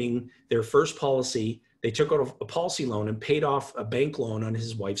after opening their first policy, they took out a policy loan and paid off a bank loan on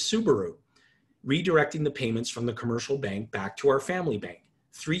his wife's Subaru, redirecting the payments from the commercial bank back to our family bank.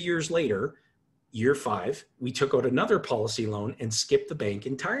 3 years later, year 5, we took out another policy loan and skipped the bank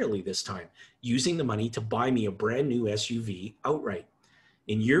entirely this time, using the money to buy me a brand new SUV outright.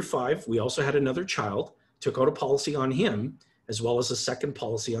 In year 5, we also had another child, took out a policy on him, as well as a second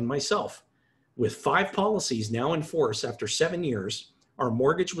policy on myself. With 5 policies now in force after 7 years, our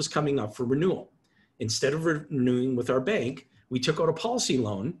mortgage was coming up for renewal. Instead of renewing with our bank, we took out a policy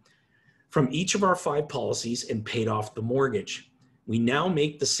loan from each of our 5 policies and paid off the mortgage. We now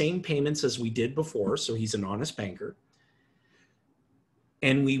make the same payments as we did before, so he's an honest banker.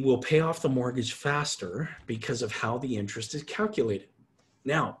 And we will pay off the mortgage faster because of how the interest is calculated.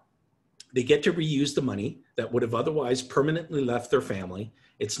 Now, they get to reuse the money that would have otherwise permanently left their family.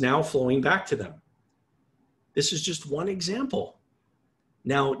 It's now flowing back to them. This is just one example.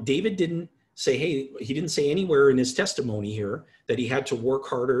 Now, David didn't say, hey, he didn't say anywhere in his testimony here that he had to work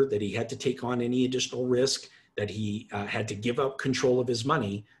harder, that he had to take on any additional risk, that he had to give up control of his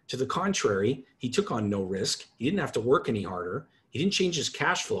money. To the contrary, he took on no risk. He didn't have to work any harder. He didn't change his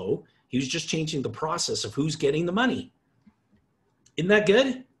cash flow. He was just changing the process of who's getting the money. Isn't that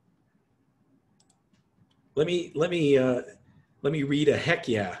good? Let me read a heck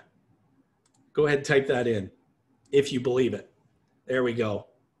yeah. Go ahead and type that in if you believe it. There we go.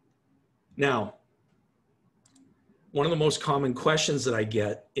 Now, one of the most common questions that I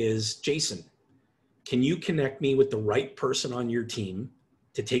get is, Jason, can you connect me with the right person on your team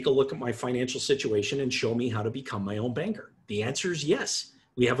to take a look at my financial situation and show me how to become my own banker? The answer is yes.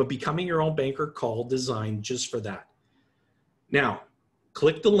 We have a Becoming Your Own Banker call designed just for that. Now,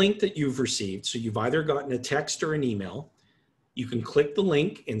 click the link that you've received. So you've either gotten a text or an email. You can click the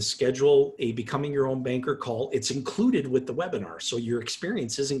link and schedule a Becoming Your Own Banker call. It's included with the webinar. So your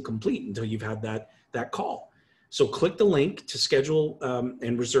experience isn't complete until you've had that call. So click the link to schedule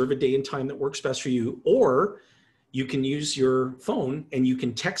and reserve a day and time that works best for you. Or you can use your phone and you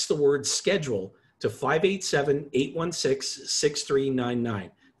can text the word schedule to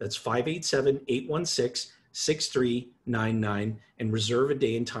 587-816-6399. That's 587-816-6399 and reserve a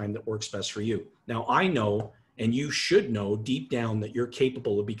day and time that works best for you. Now, I know, and you should know deep down, that you're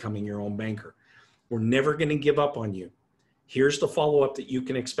capable of becoming your own banker. We're never going to give up on you. Here's the follow-up that you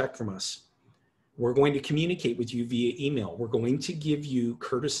can expect from us. We're going to communicate with you via email. We're going to give you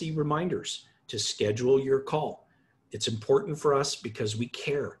courtesy reminders to schedule your call. It's important for us because we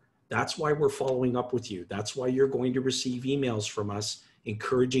care. That's why we're following up with you. That's why you're going to receive emails from us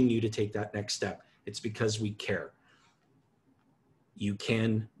encouraging you to take that next step. It's because we care. You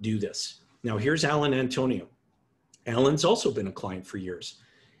can do this. Now, here's Alan Antonio. Alan's also been a client for years.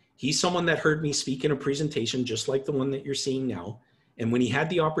 He's someone that heard me speak in a presentation just like the one that you're seeing now. And when he had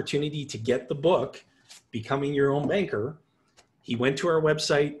the opportunity to get the book, Becoming Your Own Banker, he went to our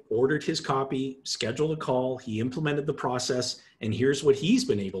website, ordered his copy, scheduled a call, he implemented the process, and here's what he's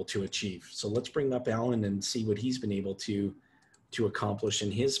been able to achieve. So let's bring up Alan and see what he's been able to accomplish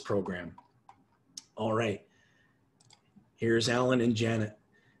in his program. All right, here's Alan and Janet.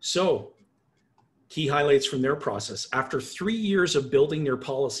 So key highlights from their process. After 3 years of building their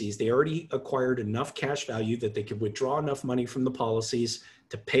policies, they already acquired enough cash value that they could withdraw enough money from the policies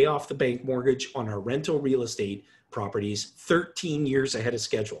to pay off the bank mortgage on our rental real estate properties 13 years ahead of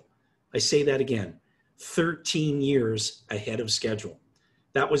schedule. I say that again, 13 years ahead of schedule.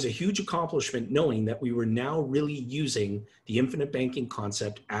 That was a huge accomplishment, knowing that we were now really using the infinite banking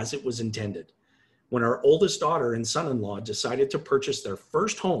concept as it was intended. When our oldest daughter and son-in-law decided to purchase their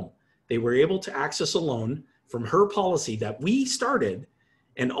first home, they were able to access a loan from her policy that we started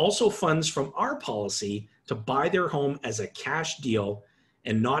and also funds from our policy to buy their home as a cash deal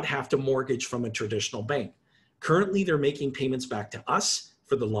and not have to mortgage from a traditional bank. Currently, they're making payments back to us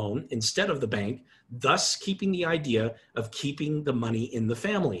for the loan instead of the bank, thus keeping the idea of keeping the money in the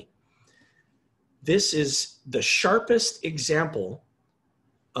family. This is the sharpest example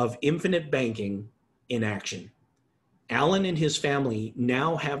of infinite banking in action. Alan and his family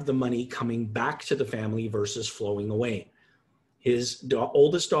now have the money coming back to the family versus flowing away. His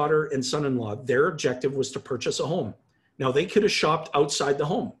oldest daughter and son-in-law, their objective was to purchase a home. Now, they could have shopped outside the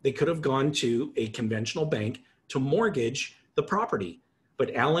home. They could have gone to a conventional bank to mortgage the property.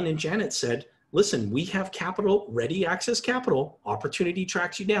 But Alan and Janet said, listen, we have capital, ready access capital, opportunity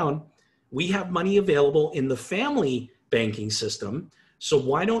tracks you down. We have money available in the family banking system. So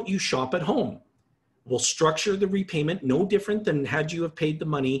why don't you shop at home? We'll structure the repayment no different than had you have paid the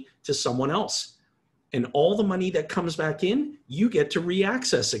money to someone else. And all the money that comes back in, you get to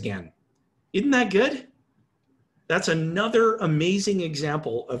re-access again. Isn't that good? That's another amazing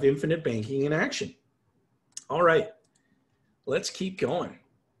example of infinite banking in action. All right, let's keep going.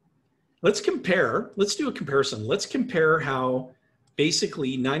 Let's do a comparison. Let's compare how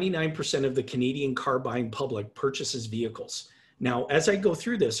basically 99% of the Canadian car buying public purchases vehicles. Now, as I go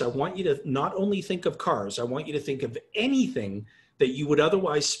through this, I want you to not only think of cars, I want you to think of anything that you would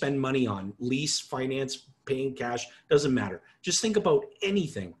otherwise spend money on, lease, finance, paying cash, doesn't matter. Just think about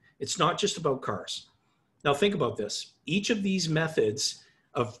anything. It's not just about cars. Now think about this. Each of these methods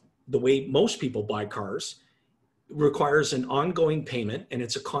of the way most people buy cars requires an ongoing payment, and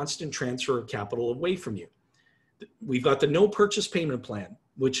it's a constant transfer of capital away from you. We've got the no purchase payment plan,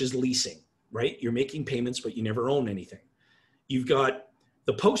 which is leasing, right? You're making payments, but you never own anything. You've got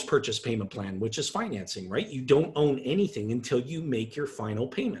the post-purchase payment plan, which is financing, right? You don't own anything until you make your final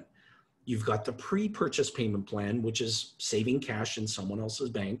payment. You've got the pre-purchase payment plan, which is saving cash in someone else's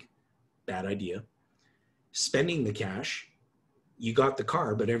bank. Bad idea. Spending the cash, you got the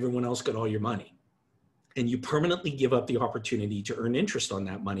car, but everyone else got all your money. And you permanently give up the opportunity to earn interest on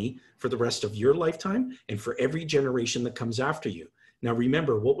that money for the rest of your lifetime and for every generation that comes after you. Now,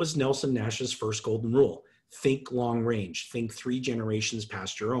 remember, what was Nelson Nash's first golden rule? Think long range, think 3 generations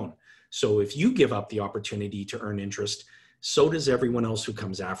past your own. So if you give up the opportunity to earn interest, so does everyone else who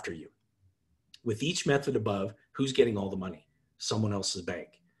comes after you. With each method above, who's getting all the money? Someone else's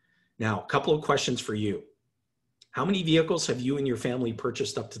bank. Now, a couple of questions for you. How many vehicles have you and your family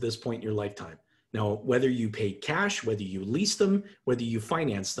purchased up to this point in your lifetime? Now, whether you paid cash, whether you leased them, whether you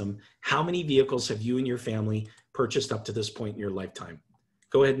financed them, how many vehicles have you and your family purchased up to this point in your lifetime?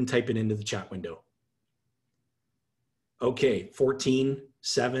 Go ahead and type it into the chat window. Okay, 14,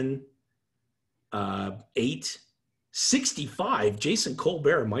 7, 8, 65. Jason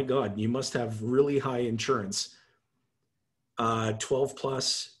Colbert, my God, you must have really high insurance. 12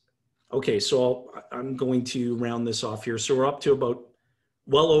 plus. Okay, so I'm going to round this off here. So we're up to about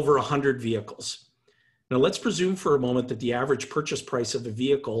well over 100 vehicles. Now let's presume for a moment that the average purchase price of a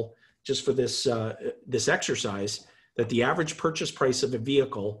vehicle, just for this, this exercise, that the average purchase price of a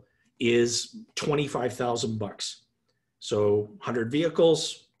vehicle is $25,000. So 100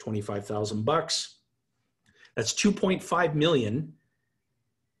 vehicles, $25,000. That's 2.5 million.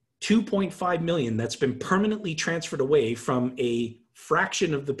 2.5 million that's been permanently transferred away from a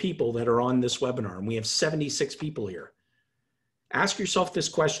fraction of the people that are on this webinar. And we have 76 people here. Ask yourself this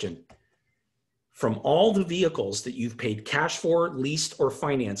question. From all the vehicles that you've paid cash for, leased, or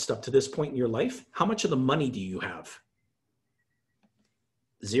financed up to this point in your life, how much of the money do you have?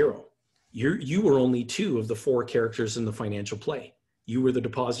 0. You were only 2 of the 4 characters in the financial play. You were the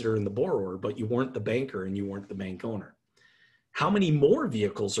depositor and the borrower, but you weren't the banker and you weren't the bank owner. How many more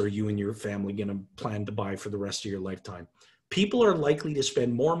vehicles are you and your family going to plan to buy for the rest of your lifetime? People are likely to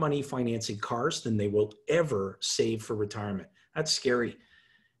spend more money financing cars than they will ever save for retirement. That's scary.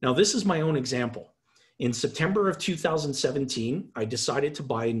 Now, this is my own example. In September of 2017, I decided to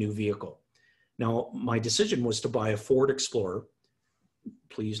buy a new vehicle. Now, my decision was to buy a Ford Explorer.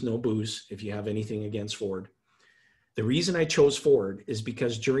 Please, no booze if you have anything against Ford. The reason I chose Ford is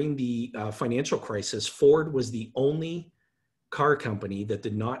because during the financial crisis, Ford was the only car company that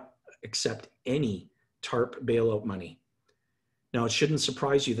did not accept any TARP bailout money. Now, it shouldn't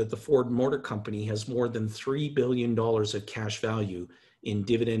surprise you that the Ford Motor Company has more than $3 billion of cash value in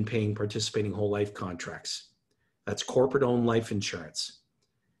dividend-paying participating whole life contracts. That's corporate-owned life insurance.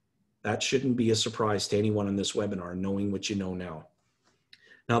 That shouldn't be a surprise to anyone in this webinar, knowing what you know now.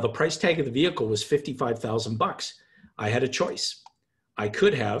 Now, the price tag of the vehicle was $55,000. I had a choice. I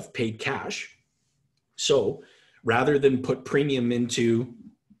could have paid cash. So rather than put premium into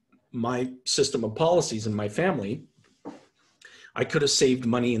my system of policies in my family, I could have saved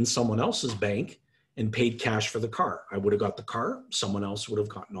money in someone else's bank and paid cash for the car. I would have got the car. Someone else would have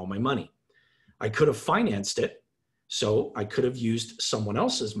gotten all my money. I could have financed it. So I could have used someone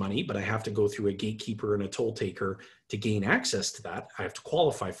else's money, but I have to go through a gatekeeper and a toll taker to gain access to that. I have to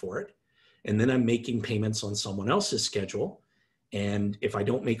qualify for it. And then I'm making payments on someone else's schedule. And if I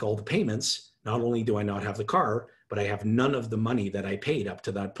don't make all the payments, not only do I not have the car, but I have none of the money that I paid up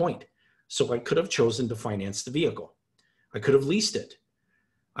to that point. So I could have chosen to finance the vehicle. I could have leased it.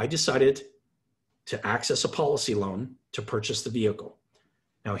 I decided to access a policy loan to purchase the vehicle.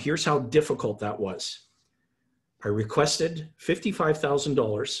 Now, here's how difficult that was. I requested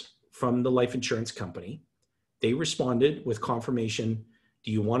 $55,000 from the life insurance company. They responded with confirmation,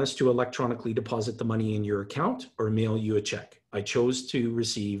 do you want us to electronically deposit the money in your account or mail you a check? I chose to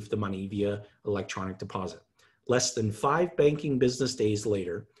receive the money via electronic deposit. Less than 5 banking business days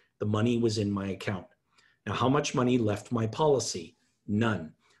later, the money was in my account. Now, how much money left my policy?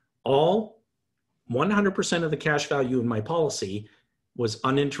 None. All 100% of the cash value in my policy was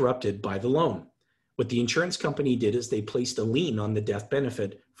uninterrupted by the loan. What the insurance company did is they placed a lien on the death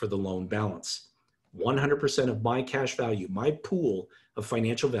benefit for the loan balance. 100% of my cash value, my pool of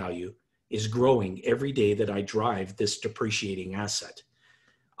financial value, is growing every day that I drive this depreciating asset.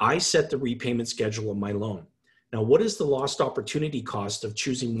 I set the repayment schedule of my loan. Now, what is the lost opportunity cost of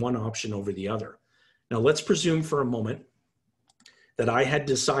choosing one option over the other? Now, let's presume for a moment that I had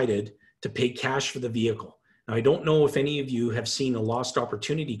decided to pay cash for the vehicle. Now, I don't know if any of you have seen a lost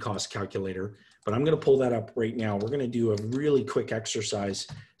opportunity cost calculator, but I'm going to pull that up right now. We're going to do a really quick exercise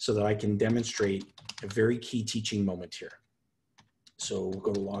so that I can demonstrate a very key teaching moment here. So we'll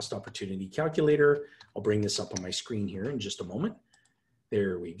go to lost opportunity calculator. I'll bring this up on my screen here in just a moment.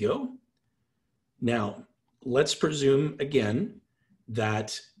 There we go. Now, let's presume again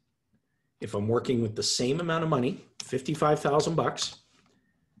that if I'm working with the same amount of money, 55,000 bucks,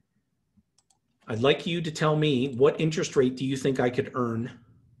 I'd like you to tell me what interest rate do you think I could earn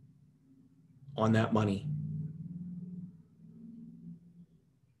on that money?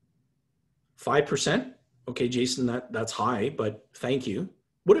 5%? Okay, Jason, that's high, but thank you.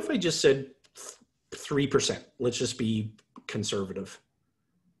 What if I just said 3%? Let's just be conservative.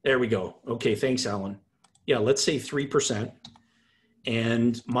 There we go. Okay, thanks, Alan. Yeah, let's say 3%.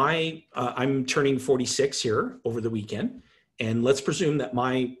 And I'm turning 46 here over the weekend. And let's presume that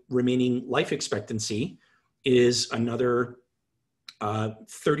my remaining life expectancy is another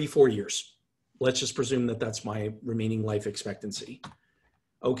 34 years. Let's just presume that that's my remaining life expectancy.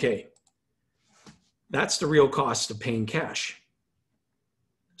 Okay, that's the real cost of paying cash.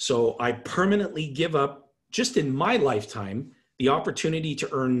 So I permanently give up, just in my lifetime, the opportunity to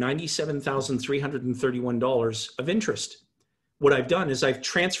earn $97,331 of interest. What I've done is I've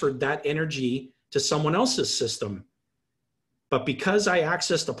transferred that energy to someone else's system. But because I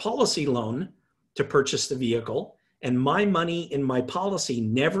accessed a policy loan to purchase the vehicle, and my money in my policy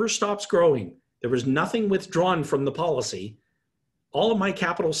never stops growing, there was nothing withdrawn from the policy, all of my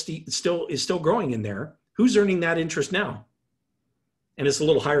capital is still growing in there. Who's earning that interest now? And it's a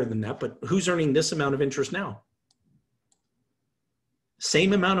little higher than that, but who's earning this amount of interest now?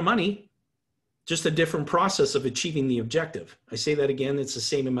 Same amount of money, just a different process of achieving the objective. I say that again, it's the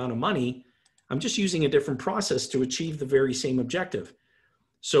same amount of money. I'm just using a different process to achieve the very same objective.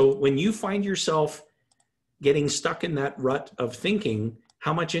 So when you find yourself getting stuck in that rut of thinking,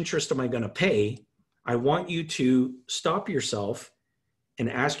 how much interest am I going to pay? I want you to stop yourself and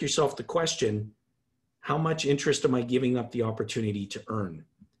ask yourself the question, how much interest am I giving up the opportunity to earn?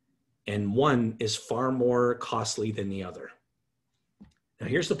 And one is far more costly than the other. Now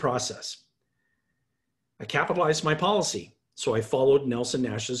here's the process. I capitalized my policy. So I followed Nelson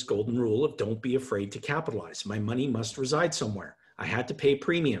Nash's golden rule of don't be afraid to capitalize. My money must reside somewhere. I had to pay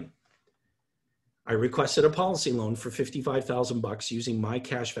premium. I requested a policy loan for 55,000 bucks using my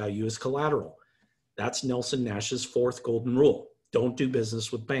cash value as collateral. That's Nelson Nash's 4th golden rule. Don't do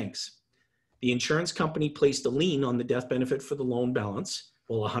business with banks. The insurance company placed a lien on the death benefit for the loan balance,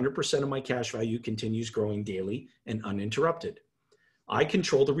 while 100% of my cash value continues growing daily and uninterrupted. I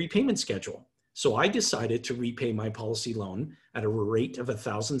control the repayment schedule. So I decided to repay my policy loan at a rate of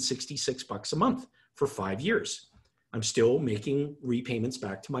 $1,066 a month for 5 years. I'm still making repayments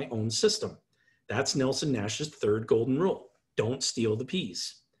back to my own system. That's Nelson Nash's 3rd golden rule. Don't steal the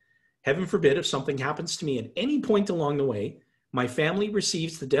peas. Heaven forbid if something happens to me at any point along the way, my family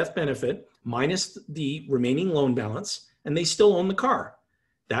receives the death benefit minus the remaining loan balance, and they still own the car.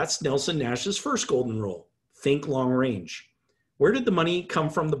 That's Nelson Nash's 1st golden rule. Think long range. Where did the money come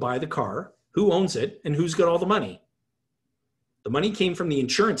from to buy the car? Who owns it? And who's got all the money? The money came from the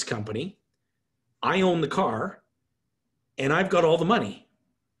insurance company. I own the car, and I've got all the money.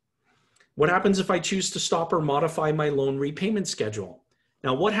 What happens if I choose to stop or modify my loan repayment schedule?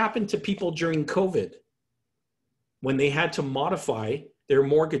 Now, what happened to people during COVID when they had to modify their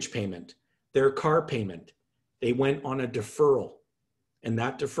mortgage payment, their car payment? They went on a deferral, and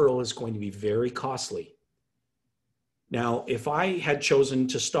that deferral is going to be very costly. Now, if I had chosen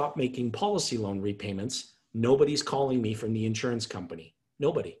to stop making policy loan repayments, Nobody's calling me from the insurance company.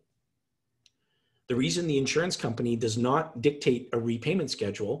 Nobody. The reason the insurance company does not dictate a repayment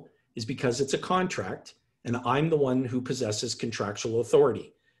schedule is because it's a contract and I'm the one who possesses contractual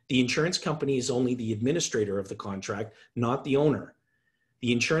authority. The insurance company is only the administrator of the contract, not the owner.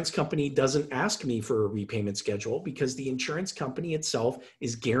 The insurance company doesn't ask me for a repayment schedule because the insurance company itself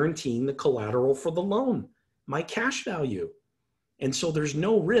is guaranteeing the collateral for the loan, my cash value. And so there's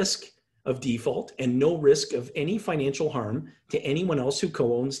no risk of default and no risk of any financial harm to anyone else who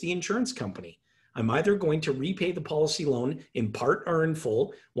co-owns the insurance company. I'm either going to repay the policy loan in part or in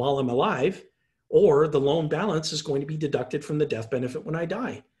full while I'm alive, or the loan balance is going to be deducted from the death benefit when I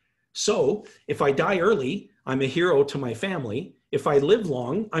die. So if I die early, I'm a hero to my family. If I live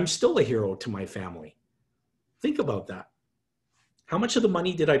long, I'm still a hero to my family. Think about that. How much of the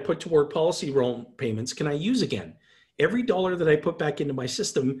money did I put toward policy loan payments can I use again? Every dollar that I put back into my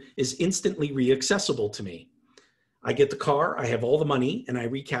system is instantly reaccessible to me. I get the car, I have all the money, and I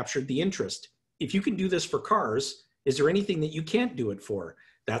recaptured the interest. If you can do this for cars, is there anything that you can't do it for?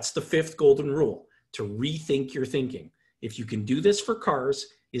 That's the fifth golden rule, to rethink your thinking. If you can do this for cars,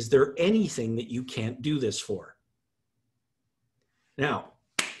 is there anything that you can't do this for? Now,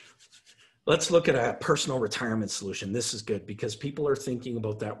 let's look at a personal retirement solution. This is good because people are thinking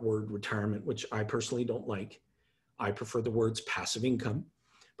about that word retirement, which I personally don't like. I prefer the words passive income,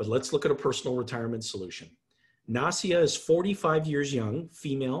 but let's look at a personal retirement solution. Nasia is 45 years young,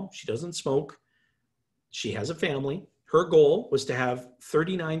 female. She doesn't smoke. She has a family. Her goal was to have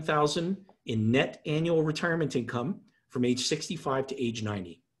 $39,000 in net annual retirement income from age 65 to age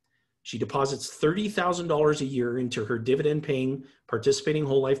 90. She deposits $30,000 a year into her dividend-paying participating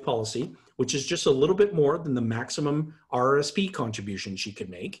whole life policy, which is just a little bit more than the maximum RRSP contribution she could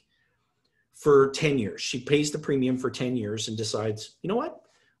make, for 10 years. She pays the premium for 10 years and decides, you know what?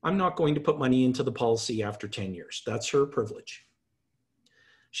 I'm not going to put money into the policy after 10 years. That's her privilege.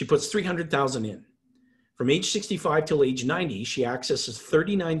 She puts $300,000 in. From age 65 till age 90, she accesses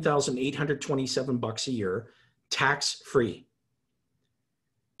 $39,827 a year, tax-free.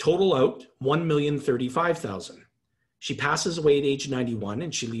 Total out, $1,035,000. She passes away at age 91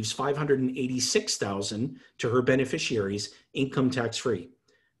 and she leaves $586,000 to her beneficiaries, income tax-free.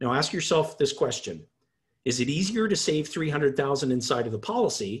 Now ask yourself this question. Is it easier to save $300,000 inside of the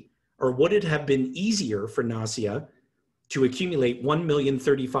policy, or would it have been easier for Nasia to accumulate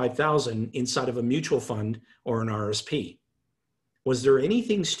 $1,035,000 inside of a mutual fund or an RSP? Was there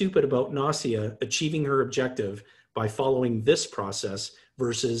anything stupid about Nasia achieving her objective by following this process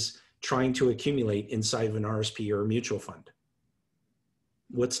versus trying to accumulate inside of an RSP or a mutual fund?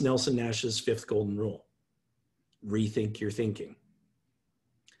 What's Nelson Nash's fifth golden rule? Rethink your thinking.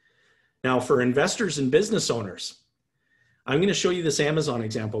 Now, for investors and business owners, I'm going to show you this Amazon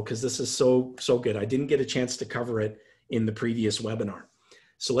example because this is so good. I didn't get a chance to cover it in the previous webinar.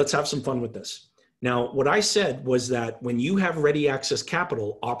 So let's have some fun with this. Now, what I said was that when you have ready access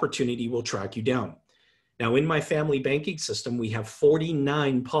capital, opportunity will track you down. Now, in my family banking system, we have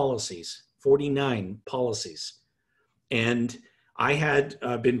 49 policies. And I had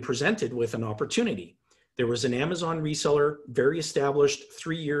been presented with an opportunity. There was an Amazon reseller, very established,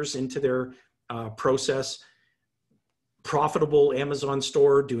 3 years into their process, profitable Amazon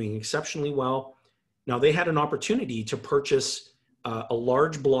store, doing exceptionally well. Now, they had an opportunity to purchase a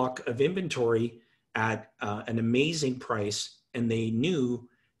large block of inventory at an amazing price, and they knew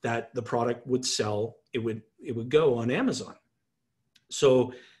that the product would sell, it would go on Amazon.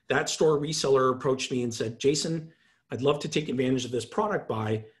 So that store reseller approached me and said, Jason, I'd love to take advantage of this product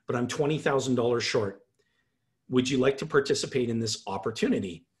buy, but I'm $20,000 short. Would you like to participate in this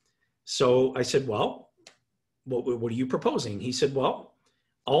opportunity? So I said, well, what are you proposing? He said, well,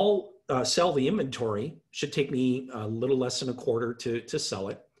 I'll sell the inventory. Should take me a little less than a quarter to sell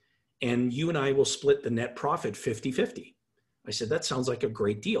it. And you and I will split the net profit 50-50. I said, that sounds like a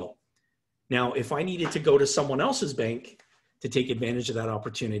great deal. Now, if I needed to go to someone else's bank to take advantage of that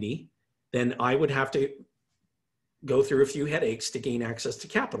opportunity, then I would have to go through a few headaches to gain access to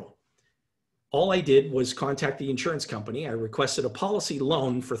capital. All I did was contact the insurance company. I requested a policy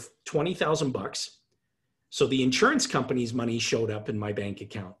loan for $20,000. So the insurance company's money showed up in my bank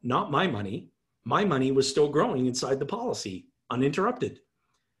account, not my money. My money was still growing inside the policy, uninterrupted.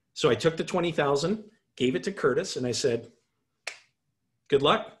 So I took the $20,000, gave it to Curtis, and I said, good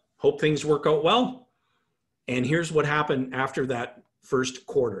luck. Hope things work out well. And here's what happened after that first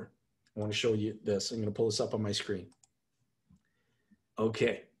quarter. I want to show you this. I'm going to pull this up on my screen.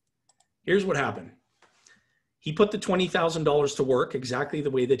 Okay. Here's what happened. He put the $20,000 to work exactly the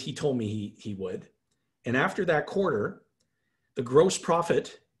way that he told me he would. And after that quarter, the gross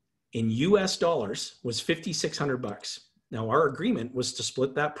profit in US dollars was 5,600 bucks. Now our agreement was to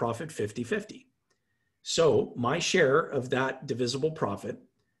split that profit 50-50. So my share of that divisible profit,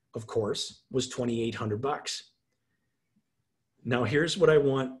 of course, was 2,800 bucks. Now here's what I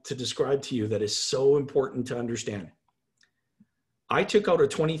want to describe to you that is so important to understand. I took out a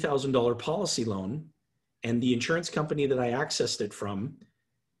 $20,000 policy loan, and the insurance company that I accessed it from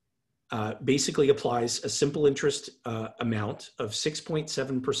basically applies a simple interest amount of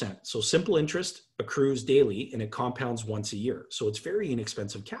 6.7%. So simple interest accrues daily and it compounds once a year. So it's very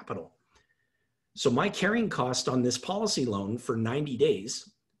inexpensive capital. So my carrying cost on this policy loan for 90 days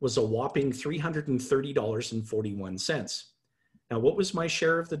was a whopping $330.41. Now, what was my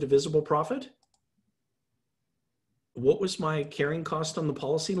share of the divisible profit? What was my carrying cost on the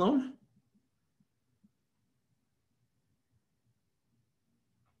policy loan?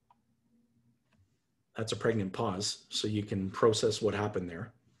 That's a pregnant pause, so you can process what happened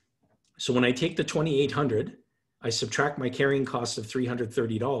there. So when I take the 2,800, I subtract my carrying cost of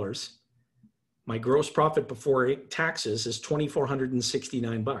 $330. My gross profit before taxes is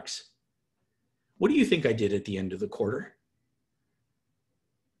 2,469 bucks. What do you think I did at the end of the quarter?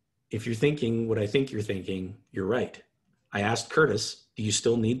 If you're thinking what I think you're thinking, you're right. I asked Curtis, do you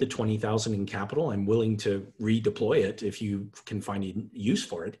still need the 20,000 in capital? I'm willing to redeploy it if you can find a use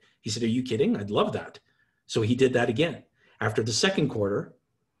for it. He said, are you kidding? I'd love that. So he did that again. After the second quarter,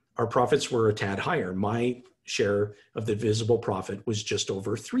 our profits were a tad higher. My share of the divisible profit was just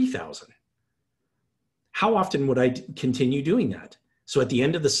over 3,000. How often would I continue doing that? So at the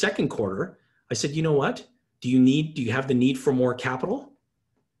end of the second quarter, I said, you know what? Do you have the need for more capital?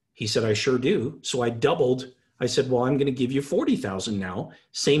 He said, I sure do. So I doubled. I said, well, I'm going to give you 40,000 now.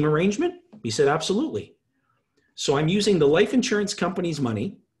 Same arrangement? He said, absolutely. So I'm using the life insurance company's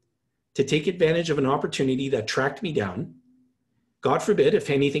money to take advantage of an opportunity that tracked me down. God forbid, if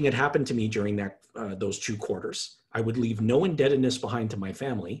anything had happened to me during those 2 quarters, I would leave no indebtedness behind to my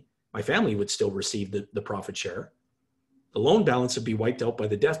family. My family would still receive the profit share. The loan balance would be wiped out by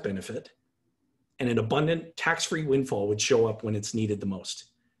the death benefit, and an abundant tax-free windfall would show up when it's needed the most.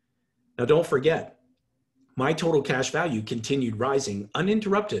 Now, don't forget, my total cash value continued rising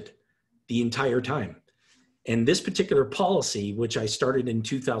uninterrupted the entire time. And this particular policy, which I started in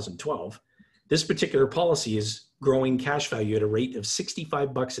 2012, this particular policy is growing cash value at a rate of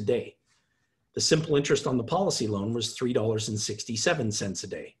 65 bucks a day. The simple interest on the policy loan was $3.67 a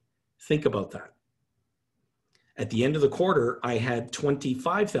day. Think about that. At the end of the quarter, I had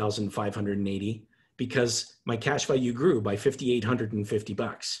 25,580 because my cash value grew by 5,850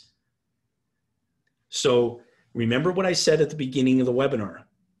 bucks. So remember what I said at the beginning of the webinar.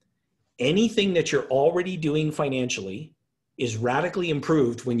 Anything that you're already doing financially is radically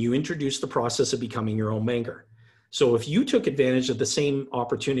improved when you introduce the process of becoming your own banker. So if you took advantage of the same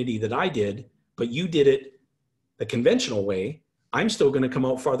opportunity that I did, but you did it the conventional way, I'm still going to come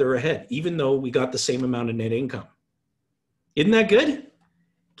out farther ahead, even though we got the same amount of net income. Isn't that good?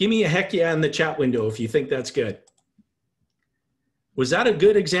 Give me a heck yeah in the chat window if you think that's good. Was that a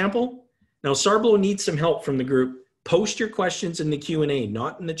good example? Now, Sarblo needs some help from the group. Post your questions in the Q&A,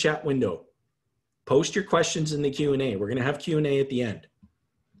 not in the chat window. Post your questions in the Q&A. We're going to have Q&A at the end.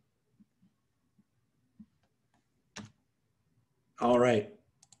 All right.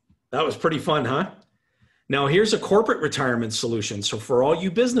 That was pretty fun, huh? Now, here's a corporate retirement solution. So for all you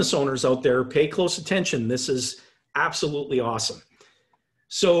business owners out there, pay close attention. This is absolutely awesome.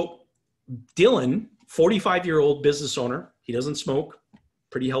 So Dylan, 45-year-old business owner, he doesn't smoke,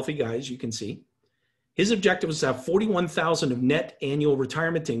 pretty healthy guy, as you can see. His objective was to have 41,000 of net annual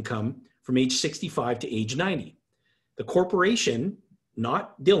retirement income from age 65 to age 90. The corporation,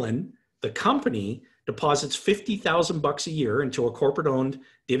 not Dylan, the company deposits 50,000 bucks a year into a corporate-owned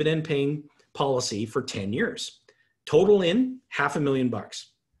dividend-paying policy for 10 years. Total in $500,000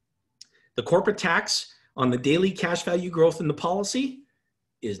 bucks. The corporate tax on the daily cash value growth in the policy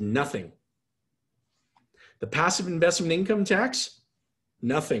is nothing. The passive investment income tax,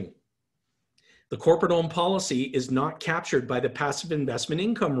 nothing. The corporate-owned policy is not captured by the passive investment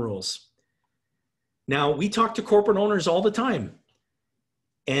income rules. Now, we talk to corporate owners all the time,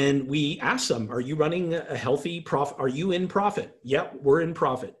 and we ask them, are you running a healthy profit? Are you in profit? Yep, we're in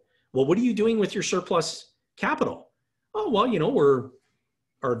profit. Well, what are you doing with your surplus capital? Oh, well, you know,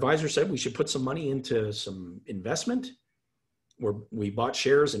 our advisor said we should put some money into some investment. We bought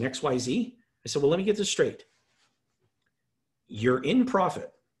shares in XYZ. I said, well, let me get this straight. You're in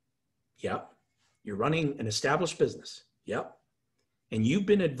profit. Yep. You're running an established business. Yep. And you've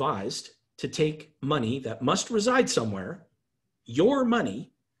been advised to take money that must reside somewhere, your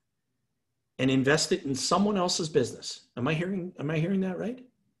money, and invest it in someone else's business. Am I hearing that right?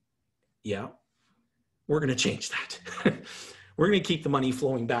 Yeah, we're going to change that. We're going to keep the money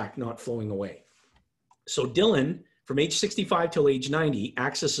flowing back, not flowing away. So Dylan, from age 65 till age 90,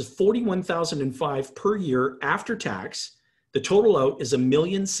 accesses $41,005 per year after tax. The total out is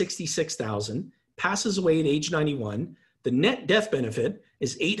 $1,066,000, passes away at age 91. The net death benefit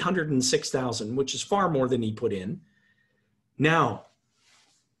is $806,000, which is far more than he put in. Now,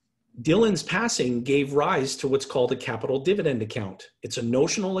 Dylan's passing gave rise to what's called a capital dividend account. It's a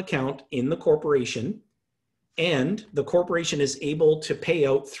notional account in the corporation, and the corporation is able to pay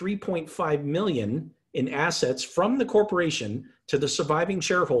out $3.5 million in assets from the corporation to the surviving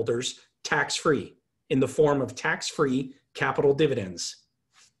shareholders tax-free in the form of tax-free capital dividends.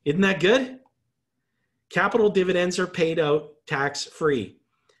 Isn't that good? Capital dividends are paid out tax-free.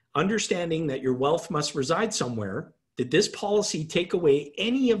 Understanding that your wealth must reside somewhere, did this policy take away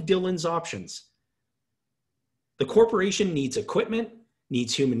any of Dylan's options? The corporation needs equipment,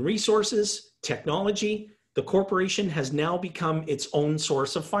 needs human resources, technology. The corporation has now become its own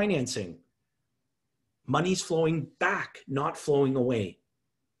source of financing. Money's flowing back, not flowing away.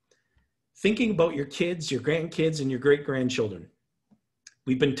 Thinking about your kids, your grandkids, and your great-grandchildren.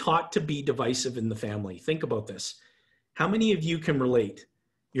 We've been taught to be divisive in the family. Think about this. How many of you can relate?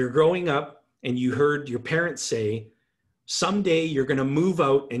 You're growing up and you heard your parents say, someday you're going to move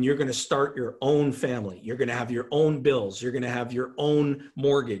out and you're going to start your own family. You're going to have your own bills. You're going to have your own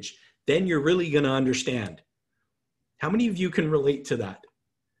mortgage. Then you're really going to understand. How many of you can relate to that?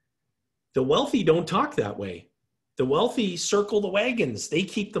 The wealthy don't talk that way. The wealthy circle the wagons. They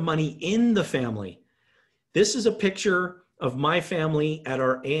keep the money in the family. This is a picture of my family at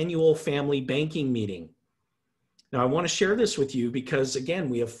our annual family banking meeting. Now, I want to share this with you because, again,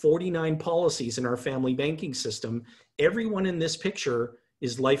 we have 49 policies in our family banking system. Everyone in this picture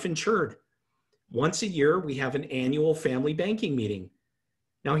is life insured. Once a year, we have an annual family banking meeting.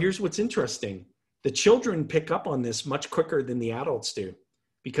 Now, here's what's interesting. The children pick up on this much quicker than the adults do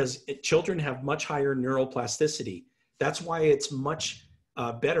because children have much higher neuroplasticity. That's why it's much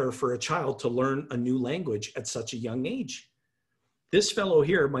better for a child to learn a new language at such a young age. This fellow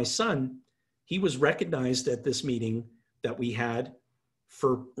here, my son, he was recognized at this meeting that we had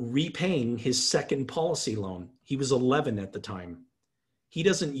for repaying his second policy loan. He was 11 at the time. He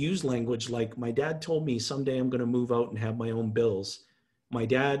doesn't use language like, my dad told me someday I'm going to move out and have my own bills. My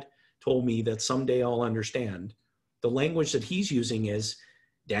dad told me that someday I'll understand. The language that he's using is,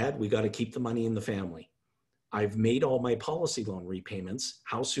 Dad, we got to keep the money in the family. I've made all my policy loan repayments.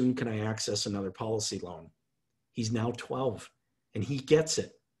 How soon can I access another policy loan? He's now 12 and he gets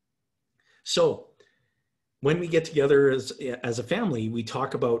it. So when we get together as a family, we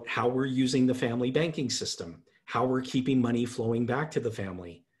talk about how we're using the family banking system, how we're keeping money flowing back to the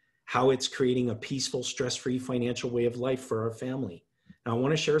family, how it's creating a peaceful, stress-free financial way of life for our family. Now, I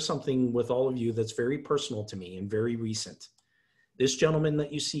want to share something with all of you that's very personal to me and very recent. This gentleman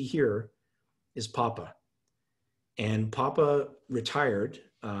that you see here is Papa. And Papa retired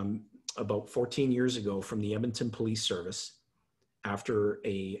about 14 years ago from the Edmonton Police Service after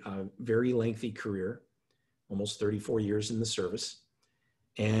a very lengthy career, almost 34 years in the service.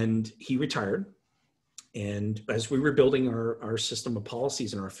 And he retired. And as we were building our system of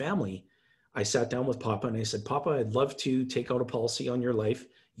policies in our family, I sat down with Papa and I said, Papa, I'd love to take out a policy on your life.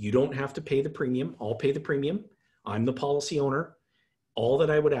 You don't have to pay the premium. I'll pay the premium. I'm the policy owner. All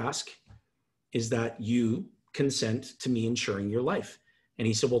that I would ask is that you consent to me insuring your life. And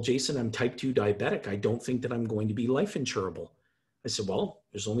he said, well, Jason, I'm type 2 diabetic. I don't think that I'm going to be life insurable. I said, well,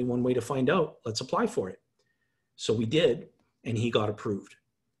 there's only one way to find out. Let's apply for it. So we did, and he got approved.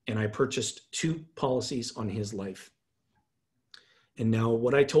 And I purchased 2 policies on his life. And now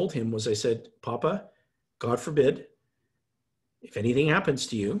what I told him was, I said, Papa, God forbid, if anything happens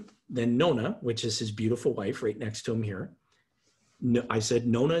to you, then Nona, which is his beautiful wife right next to him here, I said,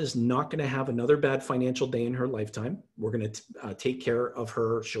 Nona is not going to have another bad financial day in her lifetime. We're going to take care of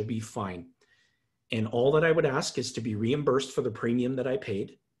her. She'll be fine. And all that I would ask is to be reimbursed for the premium that I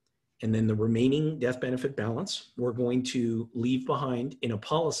paid. And then the remaining death benefit balance, we're going to leave behind in a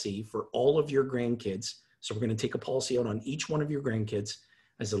policy for all of your grandkids. So we're going to take a policy out on each one of your grandkids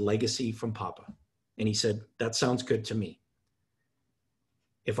as a legacy from Papa. And he said, that sounds good to me.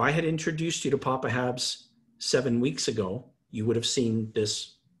 If I had introduced you to Papa Habs 7 weeks ago, you would have seen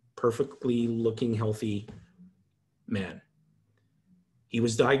this perfectly looking, healthy man. He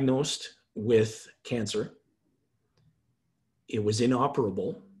was diagnosed with cancer. It was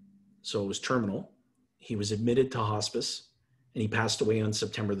inoperable, so it was terminal. He was admitted to hospice, and he passed away on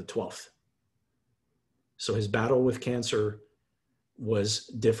September the 12th. So his battle with cancer was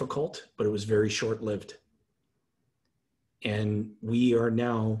difficult, but it was very short-lived. And we are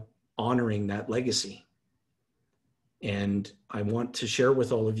now honoring that legacy. And I want to share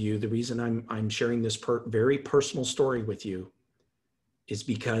with all of you, the reason I'm sharing this very personal story with you is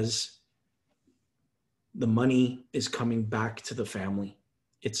because the money is coming back to the family.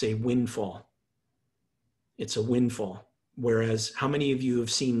 It's a windfall. It's a windfall. Whereas how many of you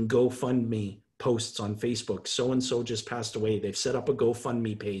have seen GoFundMe posts on Facebook? So-and-so just passed away. They've set up a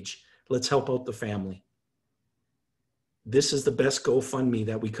GoFundMe page. Let's help out the family. This is the best GoFundMe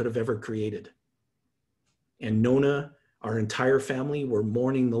that we could have ever created. And Nona, our entire family, were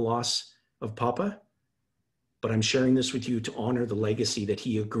mourning the loss of Papa, but I'm sharing this with you to honor the legacy that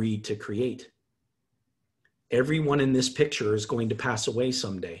he agreed to create. Everyone in this picture is going to pass away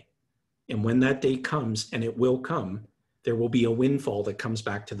someday. And when that day comes, and it will come, there will be a windfall that comes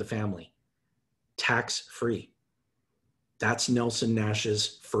back to the family, tax-free. That's Nelson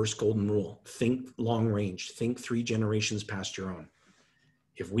Nash's first golden rule. Think long range, think 3 generations past your own.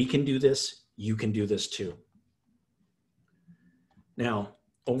 If we can do this, you can do this too. Now,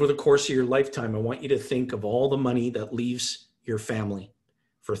 over the course of your lifetime, I want you to think of all the money that leaves your family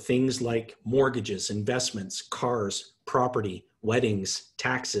for things like mortgages, investments, cars, property, weddings,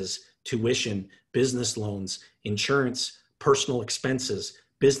 taxes, tuition, business loans, insurance, personal expenses,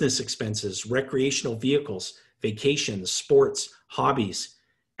 business expenses, recreational vehicles, vacations, sports, hobbies.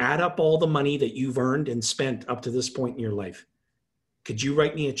 Add up all the money that you've earned and spent up to this point in your life. Could you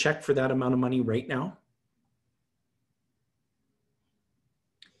write me a check for that amount of money right now?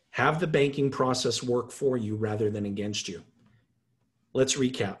 Have the banking process work for you rather than against you. Let's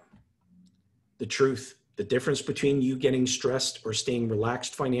recap. The truth, the difference between you getting stressed or staying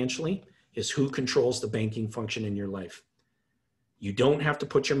relaxed financially is who controls the banking function in your life. You don't have to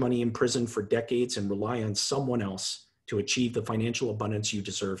put your money in prison for decades and rely on someone else to achieve the financial abundance you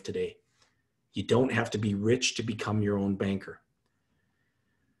deserve today. You don't have to be rich to become your own banker.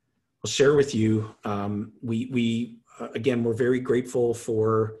 I'll share with you, again, we're very grateful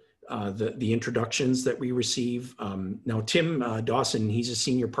for the introductions that we receive. Now, Tim Dawson, he's a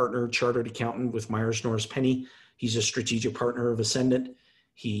senior partner, chartered accountant with Myers Norris Penny. He's a strategic partner of Ascendant.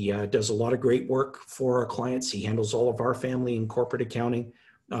 He does a lot of great work for our clients. He handles all of our family and corporate accounting.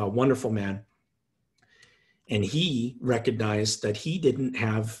 Wonderful man. And he recognized that he didn't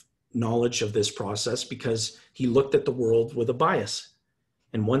have knowledge of this process because he looked at the world with a bias.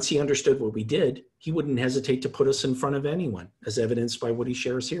 And once he understood what we did, he wouldn't hesitate to put us in front of anyone, as evidenced by what he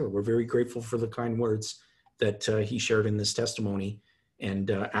shares here. We're very grateful for the kind words that he shared in this testimony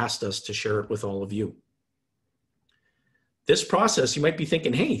and asked us to share it with all of you. This process, you might be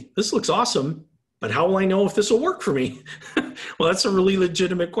thinking, hey, this looks awesome, but how will I know if this will work for me? Well, that's a really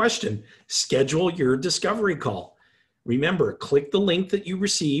legitimate question. Schedule your discovery call. Remember, click the link that you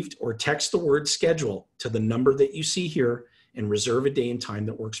received or text the word schedule to the number that you see here and reserve a day and time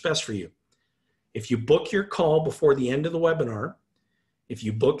that works best for you. If you book your call before the end of the webinar,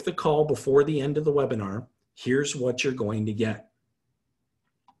 here's what you're going to get.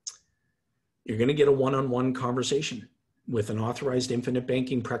 You're going to get a one-on-one conversation with an authorized infinite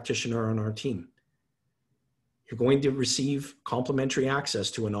banking practitioner on our team. You're going to receive complimentary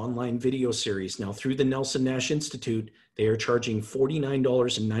access to an online video series. Now, through the Nelson Nash Institute, they are charging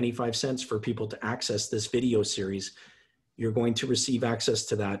 $49.95 for people to access this video series. You're going to receive access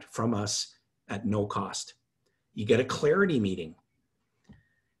to that from us at no cost. You get a clarity meeting.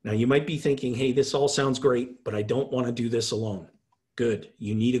 Now, you might be thinking, hey, this all sounds great, but I don't want to do this alone. Good.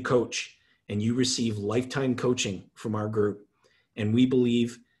 You need a coach, and you receive lifetime coaching from our group. And we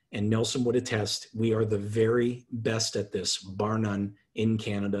believe, and Nelson would attest, we are the very best at this, bar none, in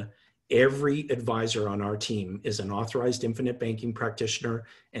Canada. Every advisor on our team is an authorized infinite banking practitioner,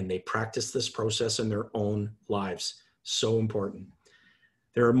 and they practice this process in their own lives. So important.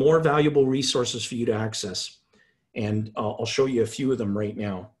 There are more valuable resources for you to access, and I'll show you a few of them right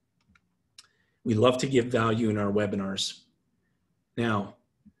now. We love to give value in our webinars. Now,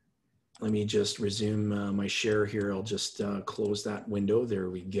 let me just resume my share here. I'll just close that window. There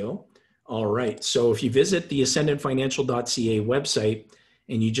we go. All right. So if you visit the ascendantfinancial.ca website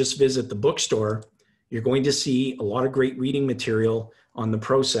and you just visit the bookstore, you're going to see a lot of great reading material on the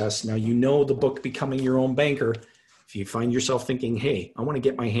process. Now, you know the book, Becoming Your Own Banker. If you find yourself thinking, hey, I want to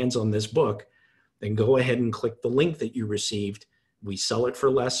get my hands on this book, then go ahead and click the link that you received. We sell it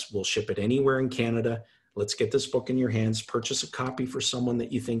for less. We'll ship it anywhere in Canada. Let's get this book in your hands. Purchase a copy for someone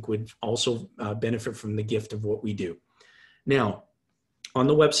that you think would also benefit from the gift of what we do. Now, on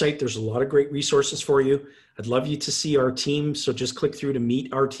the website, there's a lot of great resources for you. I'd love you to see our team. So just click through to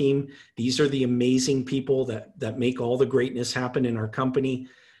meet our team. These are the amazing people that make all the greatness happen in our company.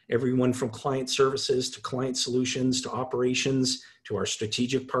 everyone from client services to client solutions to operations to our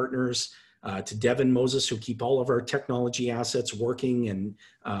strategic partners, to Devin Moses, who keep all of our technology assets working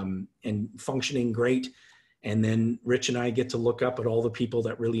and functioning great. And then Rich and I get to look up at all the people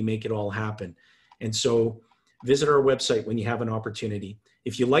that really make it all happen. And so visit our website when you have an opportunity.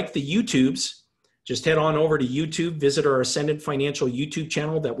 If you like the YouTubes, just head on over to YouTube, visit our Ascendant Financial YouTube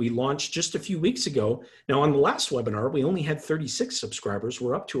channel that we launched just a few weeks ago. Now, on the last webinar, we only had 36 subscribers.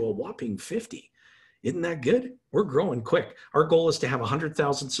 We're up to a whopping 50. Isn't that good? We're growing quick. Our goal is to have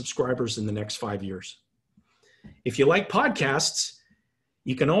 100,000 subscribers in the next 5 years. If you like podcasts,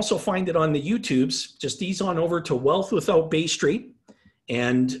 you can also find it on the YouTubes. Just ease on over to Wealth Without Bay Street,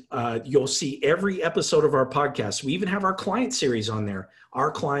 and you'll see every episode of our podcast. We even have our client series on there. Our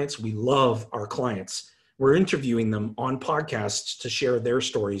clients, we love our clients. We're interviewing them on podcasts to share their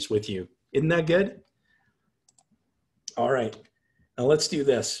stories with you. Isn't that good? All right, now let's do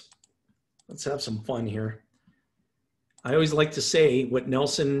this. Let's have some fun here. I always like to say what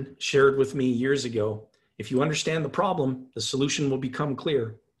Nelson shared with me years ago. If you understand the problem, the solution will become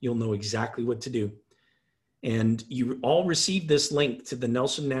clear. You'll know exactly what to do. And you all received this link to the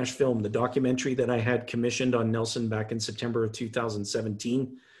Nelson Nash film, the documentary that I had commissioned on Nelson back in September of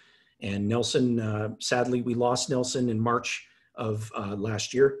 2017. And Nelson, sadly, we lost Nelson in March of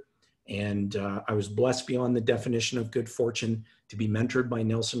last year. And I was blessed beyond the definition of good fortune to be mentored by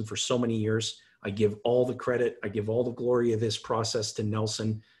Nelson for so many years. I give all the credit, I give all the glory of this process to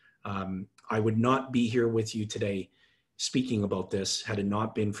Nelson. I would not be here with you today speaking about this had it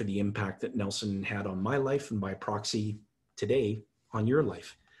not been for the impact that Nelson had on my life and by proxy today on your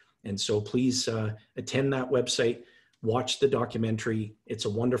life. And so please attend that website, watch the documentary. It's a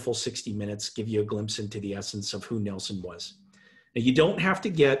wonderful 60 minutes, give you a glimpse into the essence of who Nelson was. Now, you don't have to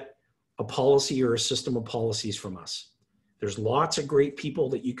get a policy or a system of policies from us. There's lots of great people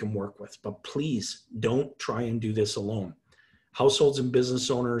that you can work with, but please don't try and do this alone. Households and business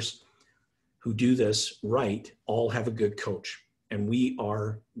owners who do this right all have a good coach, and we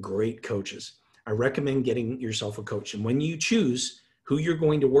are great coaches. I recommend getting yourself a coach. And when you choose who you're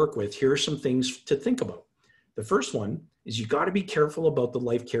going to work with, here are some things to think about. The first one is you got to be careful about the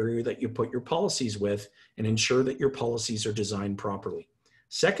life carrier that you put your policies with and ensure that your policies are designed properly.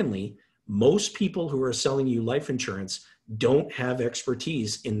 Secondly, most people who are selling you life insurance don't have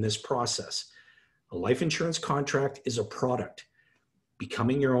expertise in this process. A life insurance contract is a product.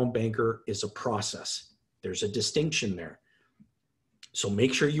 Becoming your own banker is a process. There's a distinction there. So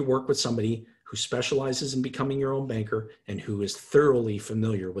make sure you work with somebody who specializes in becoming your own banker and who is thoroughly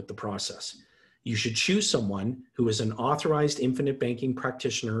familiar with the process. You should choose someone who is an authorized infinite banking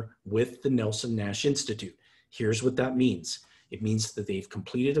practitioner with the Nelson Nash Institute. Here's what that means. It means that they've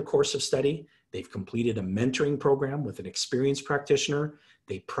completed a course of study, they've completed a mentoring program with an experienced practitioner,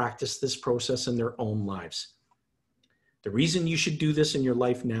 they practice this process in their own lives. The reason you should do this in your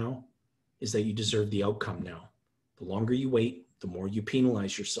life now is that you deserve the outcome now. The longer you wait, the more you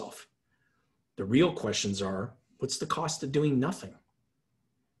penalize yourself. The real questions are, what's the cost of doing nothing?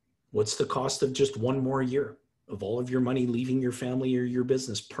 What's the cost of just one more year of all of your money leaving your family or your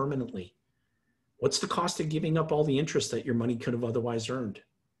business permanently? What's the cost of giving up all the interest that your money could have otherwise earned?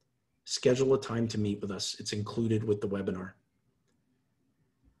 Schedule a time to meet with us. It's included with the webinar.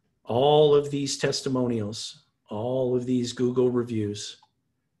 All of these testimonials, all of these Google reviews,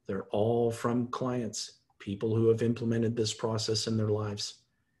 they're all from clients, people who have implemented this process in their lives.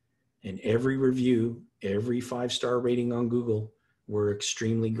 And every review, every 5-star rating on Google, we're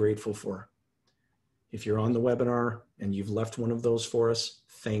extremely grateful for. If you're on the webinar and you've left one of those for us,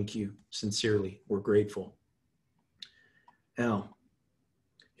 thank you. Sincerely, we're grateful. Now,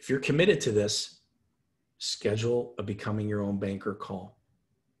 if you're committed to this, schedule a Becoming Your Own Banker call.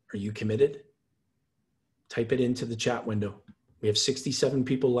 Are you committed? Type it into the chat window. We have 67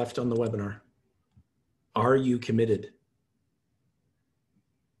 people left on the webinar. Are you committed?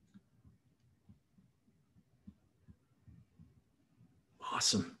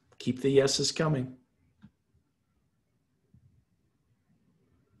 Awesome. Keep the yeses coming.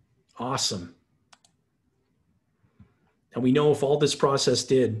 Awesome. And we know if all this process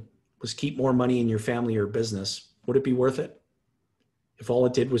did was keep more money in your family or business, would it be worth it? If all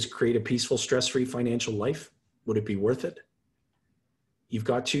it did was create a peaceful, stress-free financial life, would it be worth it? You've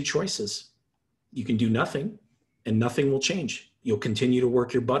got two choices. You can do nothing, and nothing will change. You'll continue to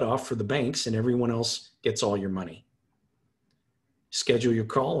work your butt off for the banks, and everyone else gets all your money. Schedule your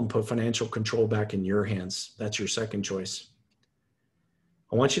call and put financial control back in your hands. That's your second choice.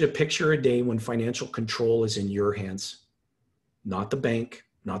 I want you to picture a day when financial control is in your hands, not the bank,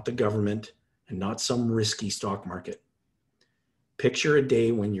 not the government, and not some risky stock market. Picture a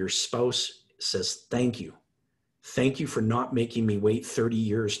day when your spouse says, thank you. Thank you for not making me wait 30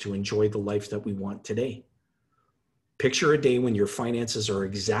 years to enjoy the life that we want today. Picture a day when your finances are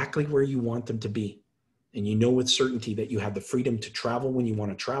exactly where you want them to be. And you know with certainty that you have the freedom to travel when you want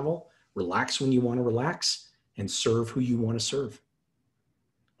to travel, relax when you want to relax, and serve who you want to serve.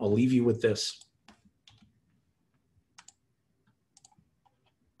 I'll leave you with this.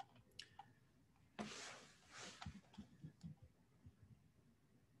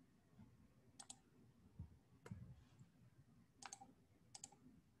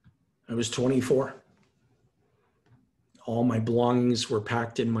 I was 24. All my belongings were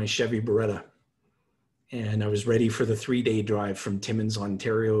packed in my Chevy Beretta. And I was ready for the 3-day drive from Timmins,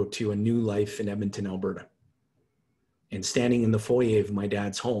 Ontario to a new life in Edmonton, Alberta. And standing in the foyer of my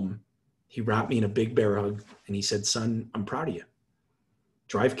dad's home, he wrapped me in a big bear hug and he said, son, I'm proud of you.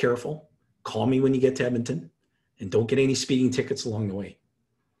 Drive careful, call me when you get to Edmonton, and don't get any speeding tickets along the way.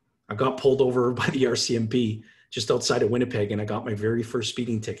 I got pulled over by the RCMP just outside of Winnipeg and I got my very first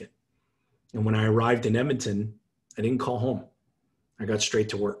speeding ticket. And when I arrived in Edmonton, I didn't call home. I got straight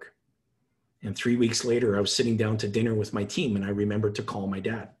to work. And 3 weeks later, I was sitting down to dinner with my team and I remembered to call my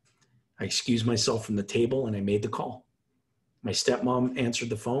dad. I excused myself from the table and I made the call. My stepmom answered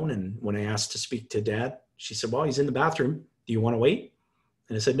the phone, and when I asked to speak to dad, she said, well, he's in the bathroom. Do you want to wait?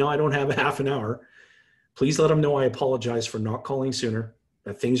 And I said, no, I don't have a half an hour. Please let him know I apologize for not calling sooner,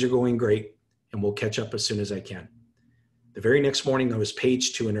 that things are going great, and we'll catch up as soon as I can. The very next morning, I was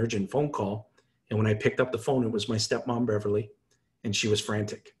paged to an urgent phone call. And when I picked up the phone, it was my stepmom, Beverly, and she was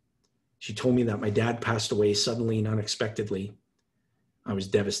frantic. She told me that my dad passed away suddenly and unexpectedly. I was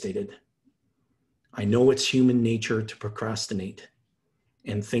devastated. I know it's human nature to procrastinate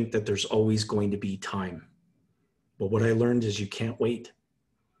and think that there's always going to be time. But what I learned is you can't wait.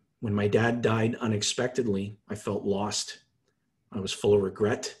 When my dad died unexpectedly, I felt lost. I was full of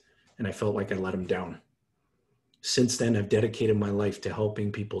regret, and I felt like I let him down. Since then, I've dedicated my life to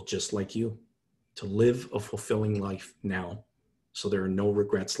helping people just like you to live a fulfilling life now, so there are no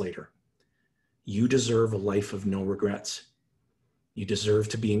regrets later. You deserve a life of no regrets. You deserve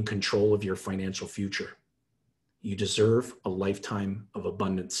to be in control of your financial future. You deserve a lifetime of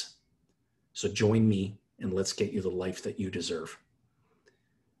abundance. So join me and let's get you the life that you deserve.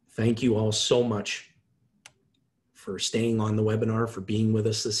 Thank you all so much for staying on the webinar, for being with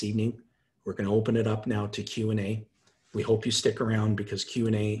us this evening. We're going to open it up now to Q&A. We hope you stick around because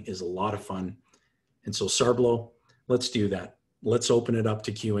Q&A is a lot of fun. And so Sarblo, let's do that. Let's open it up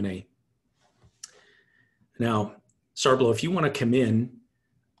to Q&A. Now, Sarblo, if you want to come in,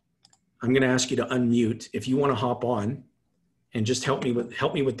 I'm going to ask you to unmute. If you want to hop on and just help me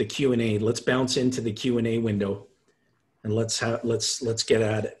with the Q&A. Let's bounce into the Q&A window and let's get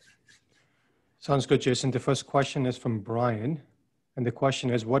at it. Sounds good, Jason. The first question is from Brian. And the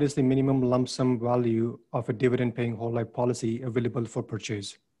question is, what is the minimum lump sum value of a dividend-paying whole life policy available for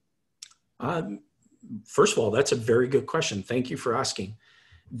purchase? First of all, that's a very good question. Thank you for asking.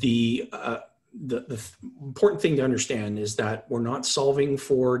 The important thing to understand is that we're not solving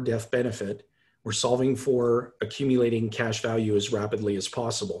for death benefit. We're solving for accumulating cash value as rapidly as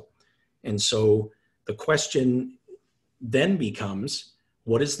possible. And so the question then becomes,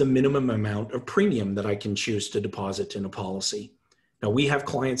 what is the minimum amount of premium that I can choose to deposit in a policy? Now, we have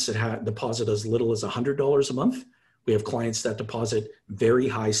clients that deposit as little as $100 a month. We have clients that deposit very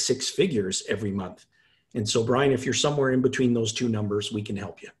high 6 figures every month. And so, Brian, if you're somewhere in between those two numbers, we can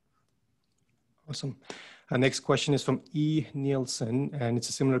help you. Awesome. Our next question is from E. Nielsen, and it's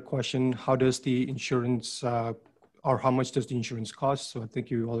a similar question. How does the insurance, or how much does the insurance cost? So I think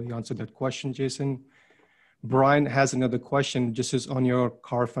you already answered that question, Jason. Brian has another question, just as on your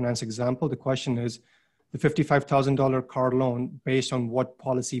car finance example. The question is, the $55,000 car loan based on what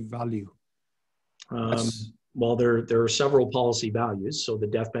policy value? Well, there are several policy values. So the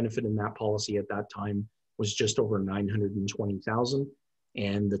death benefit in that policy at that time was just over $920,000.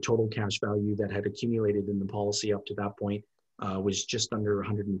 And the total cash value that had accumulated in the policy up to that point was just under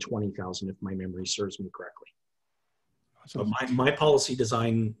 $120,000, if my memory serves me correctly. Awesome. But my policy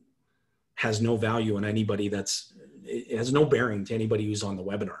design has no value on anybody it has no bearing to anybody who's on the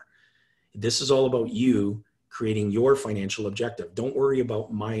webinar. This is all about you creating your financial objective. Don't worry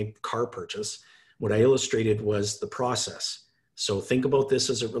about my car purchase. What I illustrated was the process. So think about this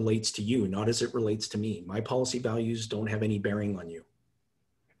as it relates to you, not as it relates to me. My policy values don't have any bearing on you.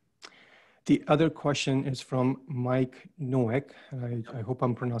 The other question is from Mike Noeck. I hope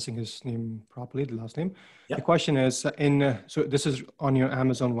I'm pronouncing his name properly, the last name. Yep. The question is, so this is on your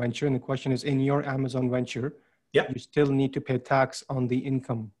Amazon venture, and the question is, in your Amazon venture, yep, you still need to pay tax on the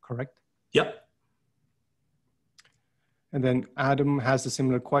income, correct? Yep. And then Adam has a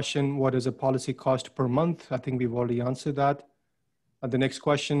similar question. What is a policy cost per month? I think we've already answered that. The next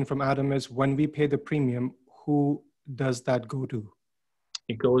question from Adam is, when we pay the premium, who does that go to?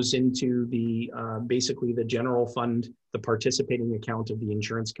 It goes into the basically the general fund, the participating account of the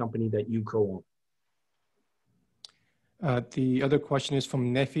insurance company that you co-own. The other question is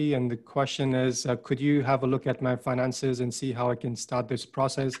from Nefi, and the question is, could you have a look at my finances and see how I can start this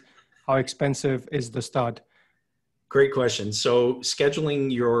process? How expensive is the start? Great question. So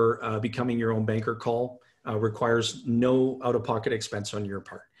scheduling your becoming your own banker call requires no out-of-pocket expense on your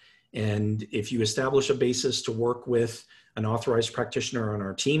part. And if you establish a basis to work with an authorized practitioner on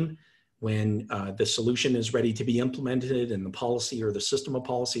our team, when the solution is ready to be implemented and the policy or the system of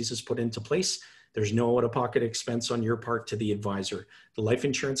policies is put into place, there's no out-of-pocket expense on your part to the advisor. The life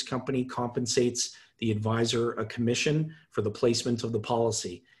insurance company compensates the advisor a commission for the placement of the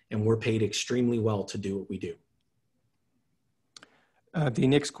policy, and we're paid extremely well to do what we do. The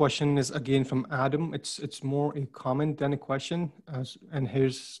next question is again from Adam. It's more a comment than a question. And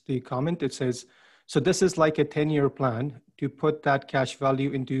here's the comment. It says, so this is like a 10-year plan to put that cash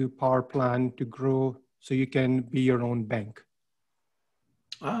value into power plan to grow so you can be your own bank.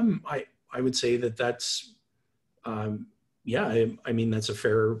 I would say that that's, yeah, I mean, that's a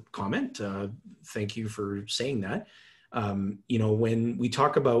fair comment. Thank you for saying that. You know, when we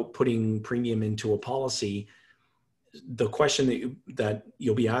talk about putting premium into a policy, the question that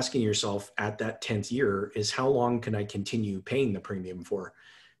you'll be asking yourself at that 10th year is, how long can I continue paying the premium for?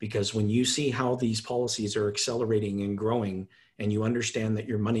 Because when you see how these policies are accelerating and growing, and you understand that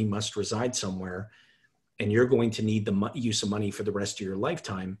your money must reside somewhere, and you're going to need the use of money for the rest of your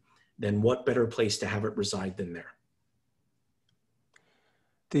lifetime, then what better place to have it reside than there?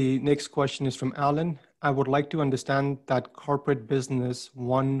 The next question is from Alan. I would like to understand that corporate business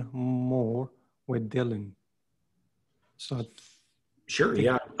one more with Dylan. So sure,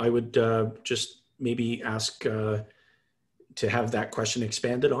 yeah, I would just maybe ask to have that question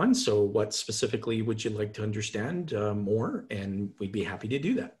expanded on. So what specifically would you like to understand more? And we'd be happy to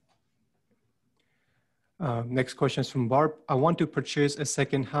do that. Next question is from Barb. I want to purchase a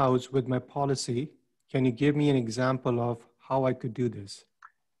second house with my policy. Can you give me an example of how I could do this?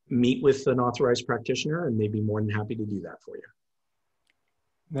 Meet with an authorized practitioner and they'd be more than happy to do that for you.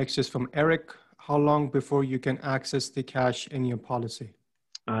 Next is from Eric. How long before you can access the cash in your policy?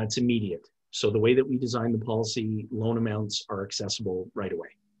 It's immediate. So the way that we design the policy, loan amounts are accessible right away.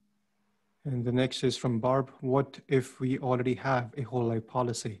 And the next is from Barb. What if we already have a whole life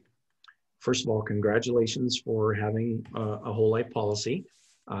policy? First of all, congratulations for having a whole life policy.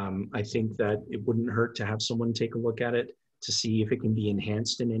 I think that it wouldn't hurt to have someone take a look at it to see if it can be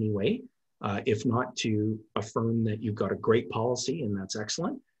enhanced in any way. If not, to affirm that you've got a great policy and that's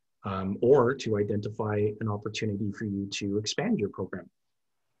excellent, or to identify an opportunity for you to expand your program.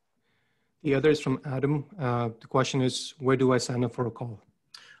 The other is from Adam. The question is, where do I sign up for a call?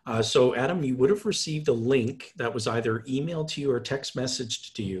 So Adam, you would have received a link that was either emailed to you or text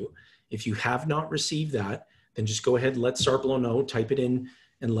messaged to you. If you have not received that, then just go ahead and let Sarblo know, type it in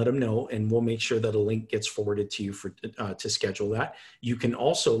and let them know, and we'll make sure that a link gets forwarded to you for to schedule that. You can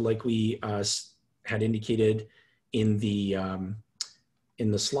also, like we had indicated in the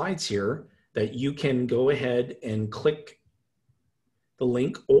slides here, that you can go ahead and click the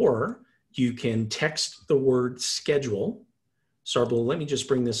link, or you can text the word schedule. Sarblo, let me just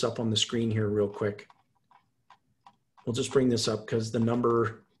bring this up on the screen here real quick. We'll just bring this up because the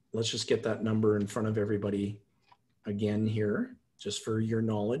number, let's just get that number in front of everybody again here, just for your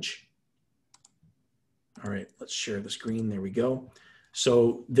knowledge. All right, let's share the screen. There we go.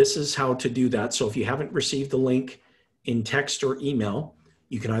 So this is how to do that. So if you haven't received the link in text or email,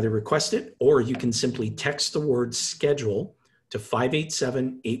 you can either request it or you can simply text the word schedule to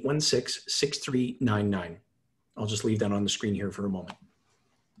 587-816-6399. I'll just leave that on the screen here for a moment.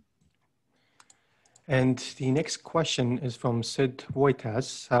 And the next question is from Sid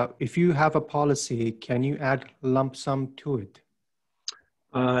Wojtas. If you have a policy, can you add lump sum to it?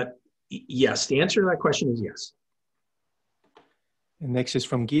 Yes, the answer to that question is yes. And next is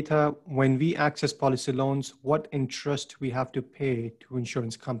from Geeta. When we access policy loans, what interest we have to pay to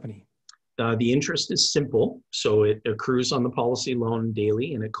insurance company? The interest is simple. So it accrues on the policy loan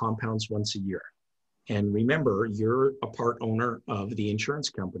daily and it compounds once a year. And remember, you're a part owner of the insurance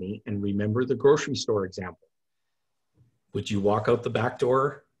company. And remember the grocery store example. Would you walk out the back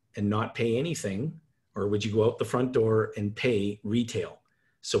door and not pay anything? Or would you go out the front door and pay retail?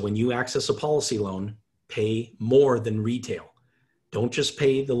 So when you access a policy loan, pay more than retail. Don't just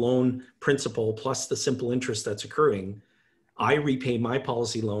pay the loan principal plus the simple interest that's accruing. I repay my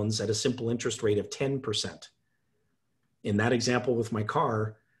policy loans at a simple interest rate of 10%. In that example with my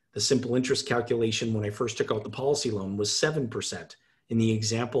car, the simple interest calculation when I first took out the policy loan was 7%. In the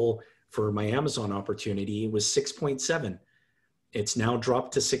example for my Amazon opportunity, it was 6.7. It's now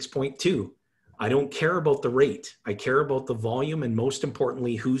dropped to 6.2. I don't care about the rate. I care about the volume and, most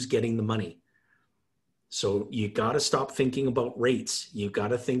importantly, who's getting the money. So you got to stop thinking about rates. You got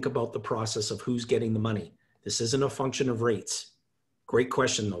to think about the process of who's getting the money. This isn't a function of rates. Great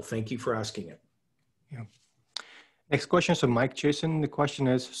question, though. Thank you for asking it. Yeah. Next question is from Mike Jason. The question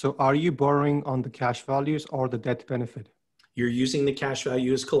is, so are you borrowing on the cash values or the death benefit? You're using the cash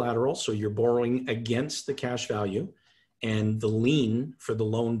value as collateral, so you're borrowing against the cash value, and the lien for the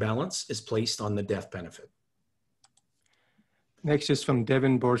loan balance is placed on the death benefit. Next is from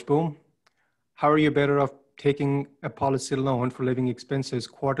Devin Borsboom. How are you better off taking a policy loan for living expenses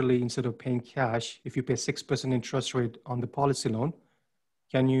quarterly instead of paying cash if you pay 6% interest rate on the policy loan?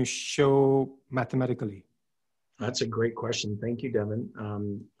 Can you show mathematically? That's a great question. Thank you, Devin.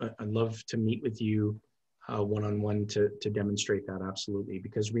 I'd love to meet with you one-on-one to demonstrate that, absolutely.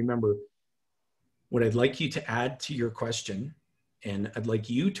 Because remember, what I'd like you to add to your question, and I'd like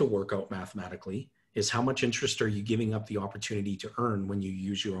you to work out mathematically, is how much interest are you giving up the opportunity to earn when you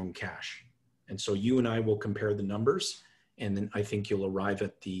use your own cash? And so you and I will compare the numbers, and then I think you'll arrive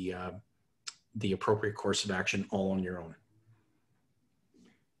at the appropriate course of action all on your own.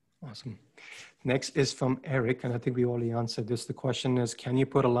 Awesome. Next is from Eric, and I think we already answered this. The question is, can you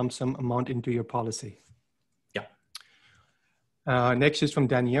put a lump sum amount into your policy? Yeah. Next is from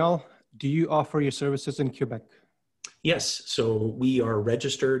Danielle. Do you offer your services in Quebec? Yes. So we are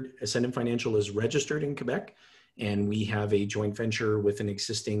registered. Ascendant Financial is registered in Quebec, and we have a joint venture with an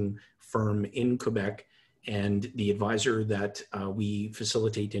existing firm in Quebec. And the advisor that we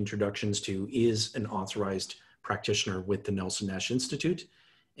facilitate introductions to is an authorized practitioner with the Nelson Nash Institute.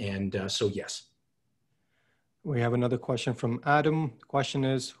 And so, yes. We have another question from Adam. The question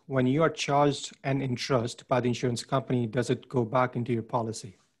is, when you are charged an interest by the insurance company, does it go back into your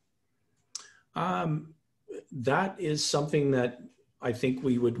policy? That is something that I think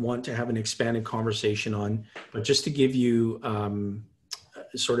we would want to have an expanded conversation on. But just to give you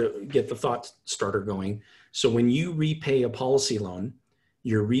sort of get the thought starter going. So when you repay a policy loan,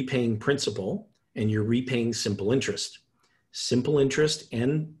 you're repaying principal and you're repaying simple interest. Simple interest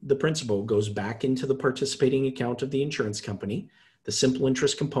and the principal goes back into the participating account of the insurance company. The simple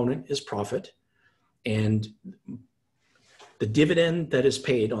interest component is profit, and the dividend that is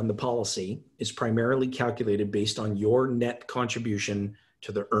paid on the policy is primarily calculated based on your net contribution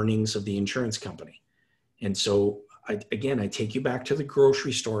to the earnings of the insurance company. And so I take you back to the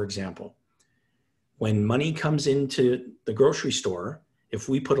grocery store example. When money comes into the grocery store, if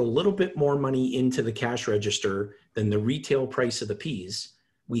we put a little bit more money into the cash register than the retail price of the peas,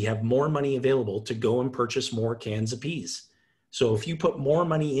 we have more money available to go and purchase more cans of peas. So if you put more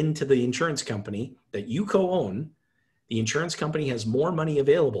money into the insurance company that you co-own, the insurance company has more money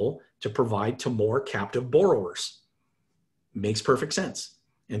available to provide to more captive borrowers. Makes perfect sense.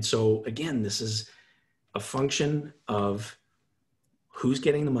 And so again, this is a function of who's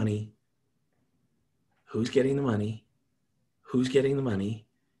getting the money, who's getting the money, who's getting the money,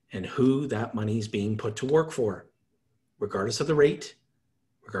 and who that money is being put to work for. Regardless of the rate,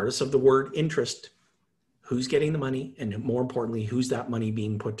 regardless of the word interest, who's getting the money, and more importantly, who's that money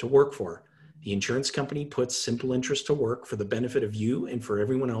being put to work for. The insurance company puts simple interest to work for the benefit of you and for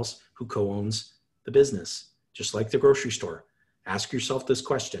everyone else who co-owns the business, just like the grocery store. Ask yourself this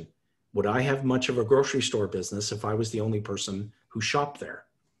question: would I have much of a grocery store business if I was the only person who shopped there?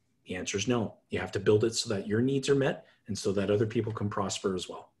 The answer is no. You have to build it so that your needs are met and so that other people can prosper as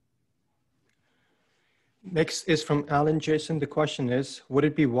well. Next is from Alan Jason. The question is, would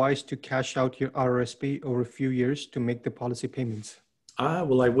it be wise to cash out your RRSP over a few years to make the policy payments?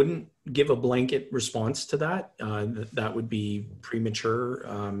 Well, I wouldn't give a blanket response to that. That would be premature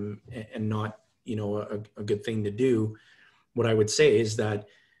and not, a good thing to do. What I would say is that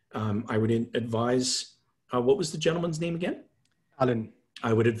I would advise, what was the gentleman's name again? Alan.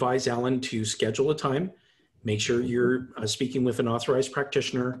 I would advise Alan to schedule a time, make sure you're speaking with an authorized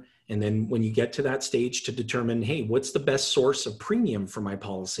practitioner, and then when you get to that stage to determine, hey, what's the best source of premium for my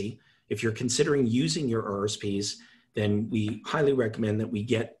policy? If you're considering using your RSPs, then we highly recommend that we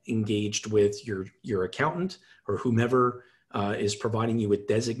get engaged with your accountant or whomever is providing you with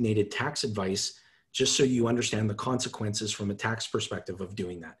designated tax advice, just so you understand the consequences from a tax perspective of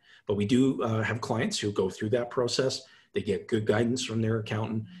doing that. But we do have clients who go through that process. They get good guidance from their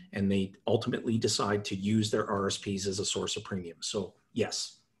accountant, and they ultimately decide to use their RSPs as a source of premium. So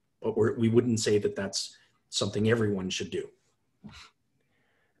yes, but we wouldn't say that that's something everyone should do.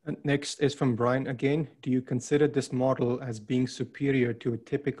 And next is from Brian again. Do you consider this model as being superior to a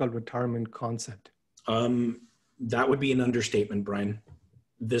typical retirement concept? That would be an understatement, Brian.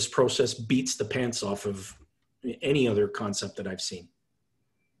 This process beats the pants off of any other concept that I've seen.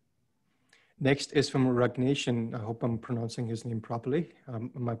 Next is from Ragnation. I hope I'm pronouncing his name properly.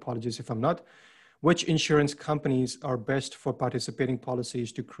 My apologies if I'm not. Which insurance companies are best for participating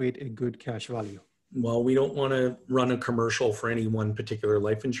policies to create a good cash value? Well, we don't want to run a commercial for any one particular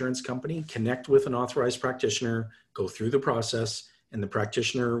life insurance company. Connect with an authorized practitioner, go through the process, and the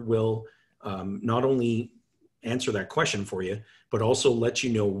practitioner will not only answer that question for you, but also let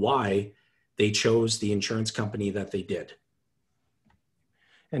you know why they chose the insurance company that they did.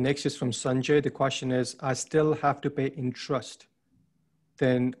 And next is from Sanjay. The question is, I still have to pay interest.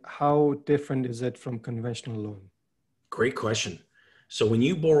 Then how different is it from conventional loan? Great question. So when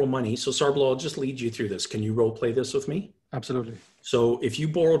you borrow money, so Sarblo, I'll just lead you through this. Can you role play this with me? Absolutely. So if you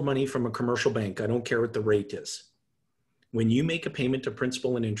borrowed money from a commercial bank, I don't care what the rate is. When you make a payment of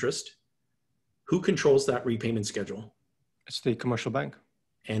principal and interest, who controls that repayment schedule? It's the commercial bank.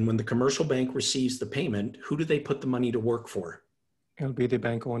 And when the commercial bank receives the payment, who do they put the money to work for? It'll be the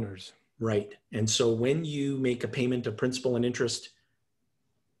bank owners. Right. And so when you make a payment of principal and interest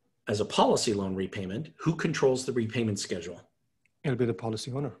as a policy loan repayment, who controls the repayment schedule? It'll be the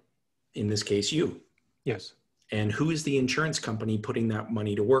policy owner. In this case, you. Yes. And who is the insurance company putting that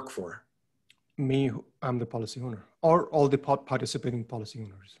money to work for? Me, I'm the policy owner, or all the participating policy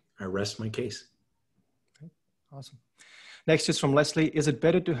owners. I rest my case. Okay. Awesome. Next is from Leslie. Is it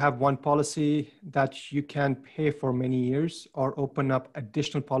better to have one policy that you can pay for many years or open up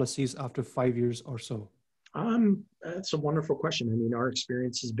additional policies after 5 years or so? That's a wonderful question. I mean, our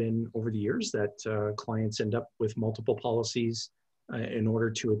experience has been over the years that clients end up with multiple policies in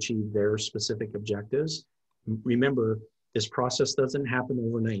order to achieve their specific objectives. Remember, this process doesn't happen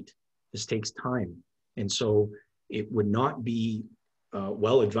overnight. This takes time. And so it would not be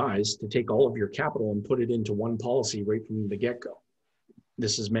well advised to take all of your capital and put it into one policy right from the get-go.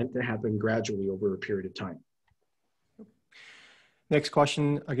 This is meant to happen gradually over a period of time. Next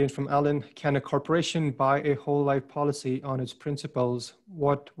question, again from Alan. Can a corporation buy a whole life policy on its principles?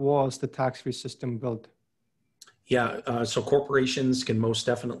 What was the tax-free system built? Yeah, so corporations can most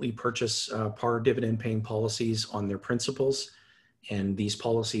definitely purchase par dividend-paying policies on their principles. And these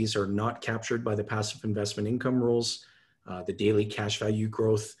policies are not captured by the passive investment income rules. The daily cash value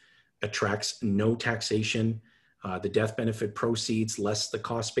growth attracts no taxation. The death benefit proceeds less the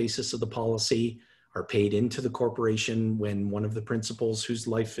cost basis of the policy are paid into the corporation when one of the principals whose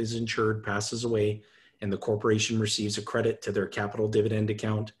life is insured passes away, and the corporation receives a credit to their capital dividend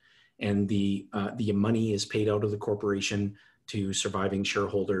account, and the money is paid out of the corporation to surviving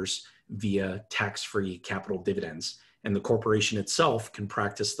shareholders via tax-free capital dividends. And the corporation itself can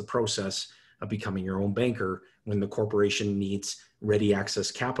practice the process of becoming your own banker when the corporation needs ready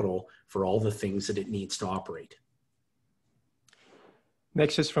access capital for all the things that it needs to operate.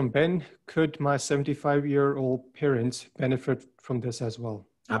 Next is from Ben. Could my 75-year-old parents benefit from this as well?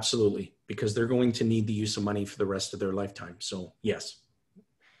 Absolutely, because they're going to need the use of money for the rest of their lifetime. So yes.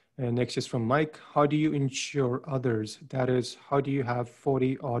 And next is from Mike. How do you insure others? That is, how do you have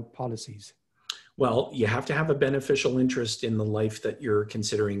 40 odd policies? Well, you have to have a beneficial interest in the life that you're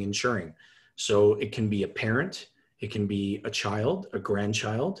considering insuring. So it can be a parent, it can be a child, a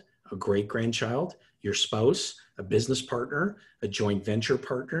grandchild, a great-grandchild, your spouse, a business partner, a joint venture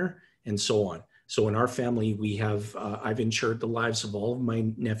partner, and so on. So in our family, we have, I've insured the lives of all of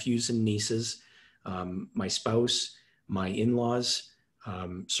my nephews and nieces, my spouse, my in-laws.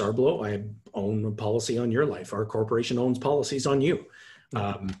 Sarblo, I own a policy on your life. Our corporation owns policies on you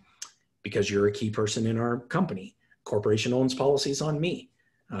because you're a key person in our company. Corporation owns policies on me.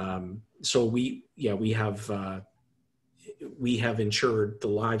 So we have insured the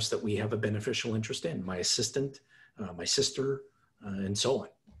lives that we have a beneficial interest in, my assistant, my sister, and so on.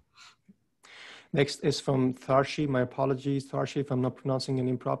 Next is from Tharshi. My apologies, Tharshi, if I'm not pronouncing your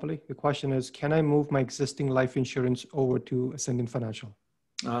name properly. The question is, can I move my existing life insurance over to Ascendant Financial?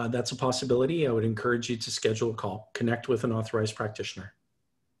 That's a possibility. I would encourage you to schedule a call. Connect with an authorized practitioner.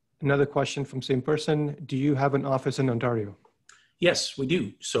 Another question from same person. Do you have an office in Ontario? Yes, we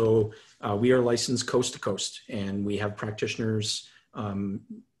do. So we are licensed coast to coast, and we have practitioners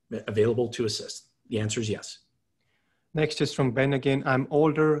available to assist. The answer is yes. Next is from Ben again. I'm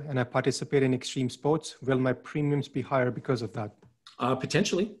older and I participate in extreme sports. Will my premiums be higher because of that?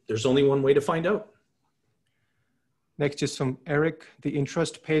 Potentially. There's only one way to find out. Next is from Eric. The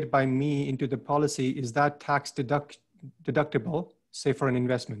interest paid by me into the policy, is that tax deductible, say for an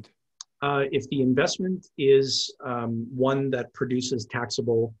investment? If the investment is one that produces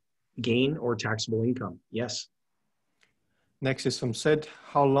taxable gain or taxable income, yes. Next is from Sid.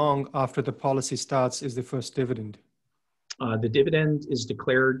 How long after the policy starts is the first dividend? The dividend is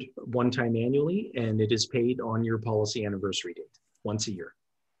declared one time annually, and it is paid on your policy anniversary date, once a year.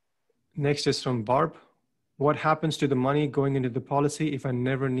 Next is from Barb. What happens to the money going into the policy if I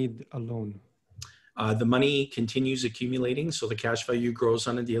never need a loan? The money continues accumulating, so the cash value grows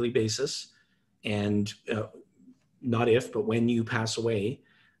on a daily basis. And not if, but when you pass away,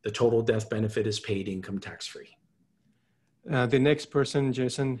 the total death benefit is paid income tax free. The next person,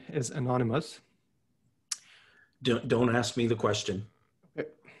 Jason, is anonymous. Don't ask me the question.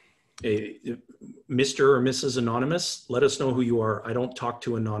 Okay. Mr. or Mrs. Anonymous, let us know who you are. I don't talk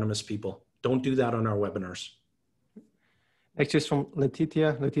to anonymous people. Don't do that on our webinars. Next is from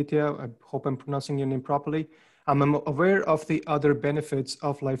Letitia. Letitia, I hope I'm pronouncing your name properly. I'm aware of the other benefits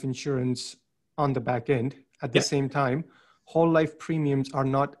of life insurance on the back end. At the same time, whole life premiums are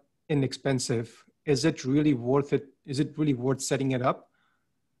not inexpensive. Is it really worth it? Is it really worth setting it up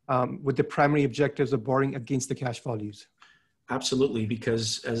with the primary objectives of borrowing against the cash values? Absolutely,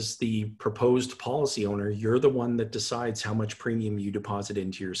 because as the proposed policy owner, you're the one that decides how much premium you deposit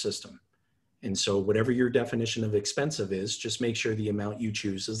into your system. And so whatever your definition of expensive is, just make sure the amount you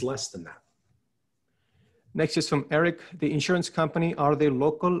choose is less than that. Next is from Eric. The insurance company, are they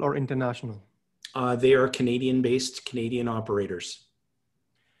local or international? They are Canadian-based Canadian operators.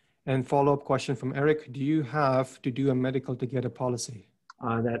 And follow-up question from Eric. Do you have to do a medical to get a policy?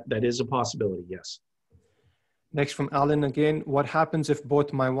 That is a possibility, yes. Next from Alan again. What happens if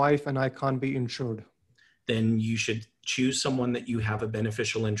both my wife and I can't be insured? Then you should choose someone that you have a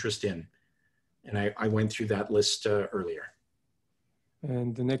beneficial interest in. And I went through that list earlier.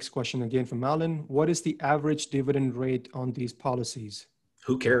 And the next question again from Alan. What is the average dividend rate on these policies?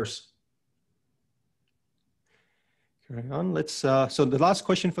 Who cares? Carry on. Let's, so the last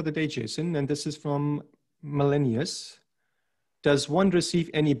question for the day, Jason, and this is from Millennius. Does one receive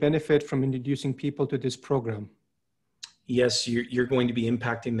any benefit from introducing people to this program? Yes, you're going to be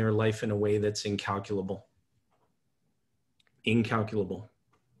impacting their life in a way that's incalculable. Incalculable.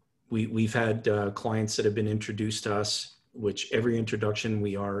 We've had clients that have been introduced to us, which every introduction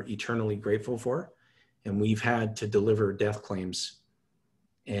we are eternally grateful for. And we've had to deliver death claims.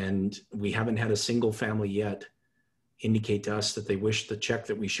 And we haven't had a single family yet indicate to us that they wish the check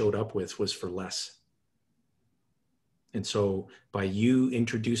that we showed up with was for less. And so by you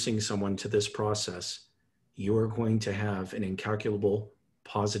introducing someone to this process, you're going to have an incalculable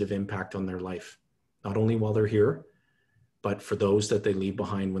positive impact on their life, not only while they're here, but for those that they leave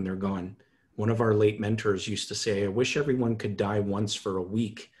behind when they're gone. One of our late mentors used to say, I wish everyone could die once for a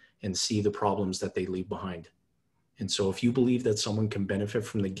week and see the problems that they leave behind. And so if you believe that someone can benefit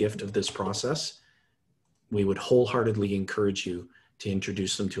from the gift of this process, we would wholeheartedly encourage you to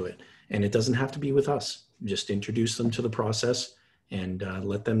introduce them to it. And it doesn't have to be with us. Just introduce them to the process and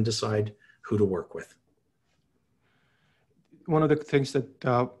let them decide who to work with. One of the things that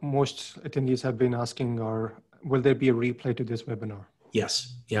most attendees have been asking are, will there be a replay to this webinar?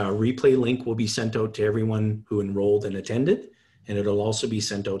 Yes. Yeah, a replay link will be sent out to everyone who enrolled and attended, and it'll also be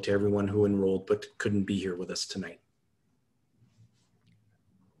sent out to everyone who enrolled but couldn't be here with us tonight.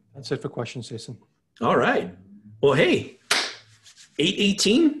 That's it for questions, Jason. All right. Well, hey,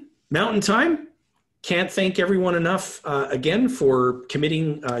 8:18 Mountain Time. Can't thank everyone enough again for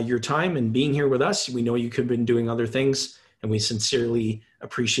committing your time and being here with us. We know you could have been doing other things, and we sincerely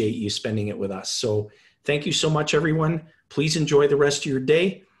appreciate you spending it with us. So thank you so much, everyone. Please enjoy the rest of your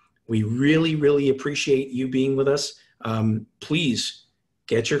day. We really, really appreciate you being with us. Please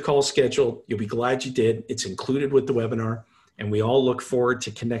get your call scheduled. You'll be glad you did. It's included with the webinar, and we all look forward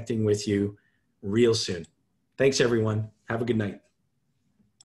to connecting with you real soon. Thanks, everyone. Have a good night.